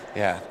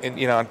 Yeah. And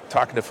I'm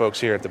talking to folks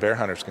here at the Bear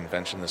Hunters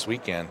Convention this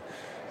weekend.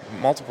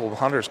 Multiple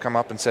hunters come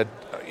up and said,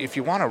 if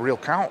you want a real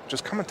count,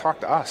 just come and talk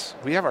to us.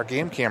 We have our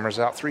game cameras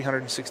out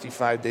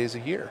 365 days a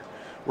year.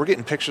 We're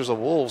getting pictures of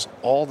wolves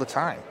all the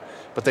time,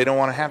 but they don't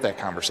want to have that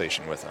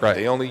conversation with them. Right.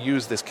 They only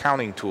use this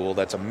counting tool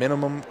that's a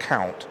minimum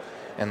count.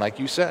 And like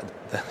you said,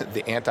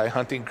 the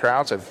anti-hunting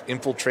crowds have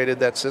infiltrated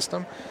that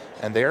system,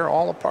 and they're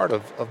all a part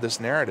of this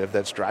narrative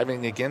that's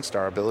driving against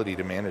our ability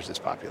to manage this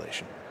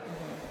population.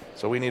 Mm-hmm.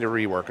 So we need a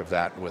rework of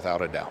that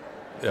without a doubt.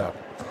 Yeah.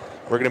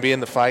 We're going to be in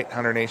the fight.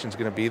 Hunter Nation's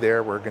going to be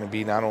there. We're going to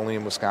be not only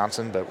in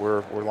Wisconsin, but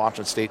we're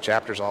launching state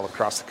chapters all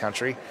across the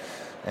country.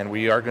 And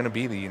we are going to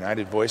be the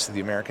united voice of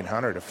the American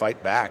hunter to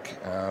fight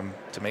back,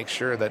 to make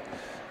sure that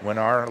when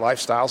our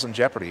lifestyle's in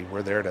jeopardy,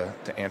 we're there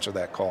to answer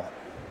that call.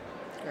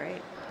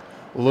 Great.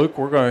 Luke,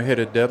 we're going to hit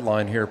a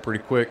deadline here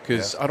pretty quick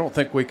because I don't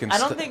think we can... I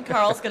don't think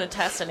Carl's going to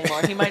test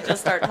anymore. He might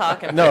just start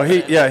talking. No,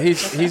 he's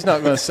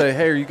not going to say,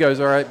 hey, are you guys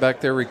all right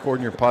back there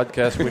recording your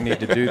podcast? We need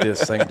to do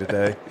this thing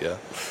today.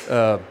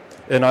 Yeah.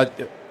 And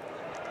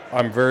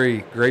I'm very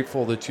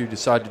grateful that you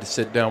decided to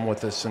sit down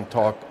with us and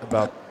talk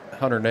about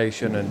Hunter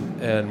Nation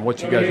and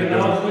what you guys are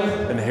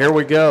doing. And here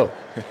we go.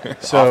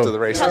 So, off to the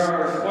races.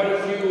 Quite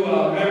a few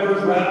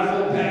members'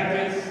 raffle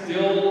packets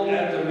still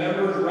at the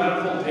members'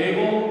 raffle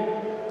table.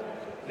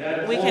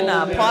 We can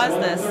pause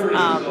this,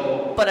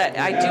 but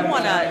I do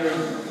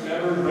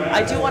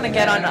want to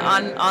get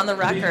on the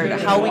record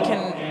how we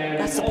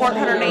can support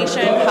Hunter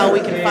Nation, how we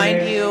can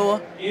find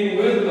you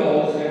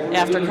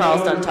after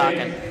Carl's done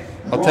talking.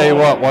 I'll tell you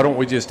what, why don't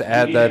we just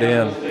add that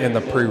in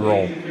the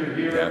pre-roll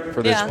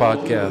for this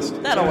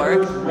podcast? That'll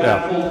work.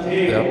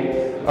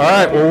 Yeah. All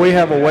right. Well, we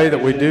have a way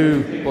that we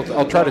do. Well,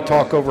 I'll try to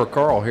talk over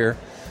Carl here.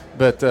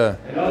 But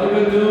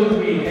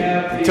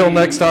until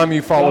next time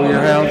you follow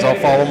your hounds, I'll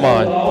follow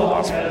mine.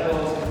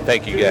 Awesome.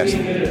 Thank you,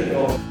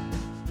 guys.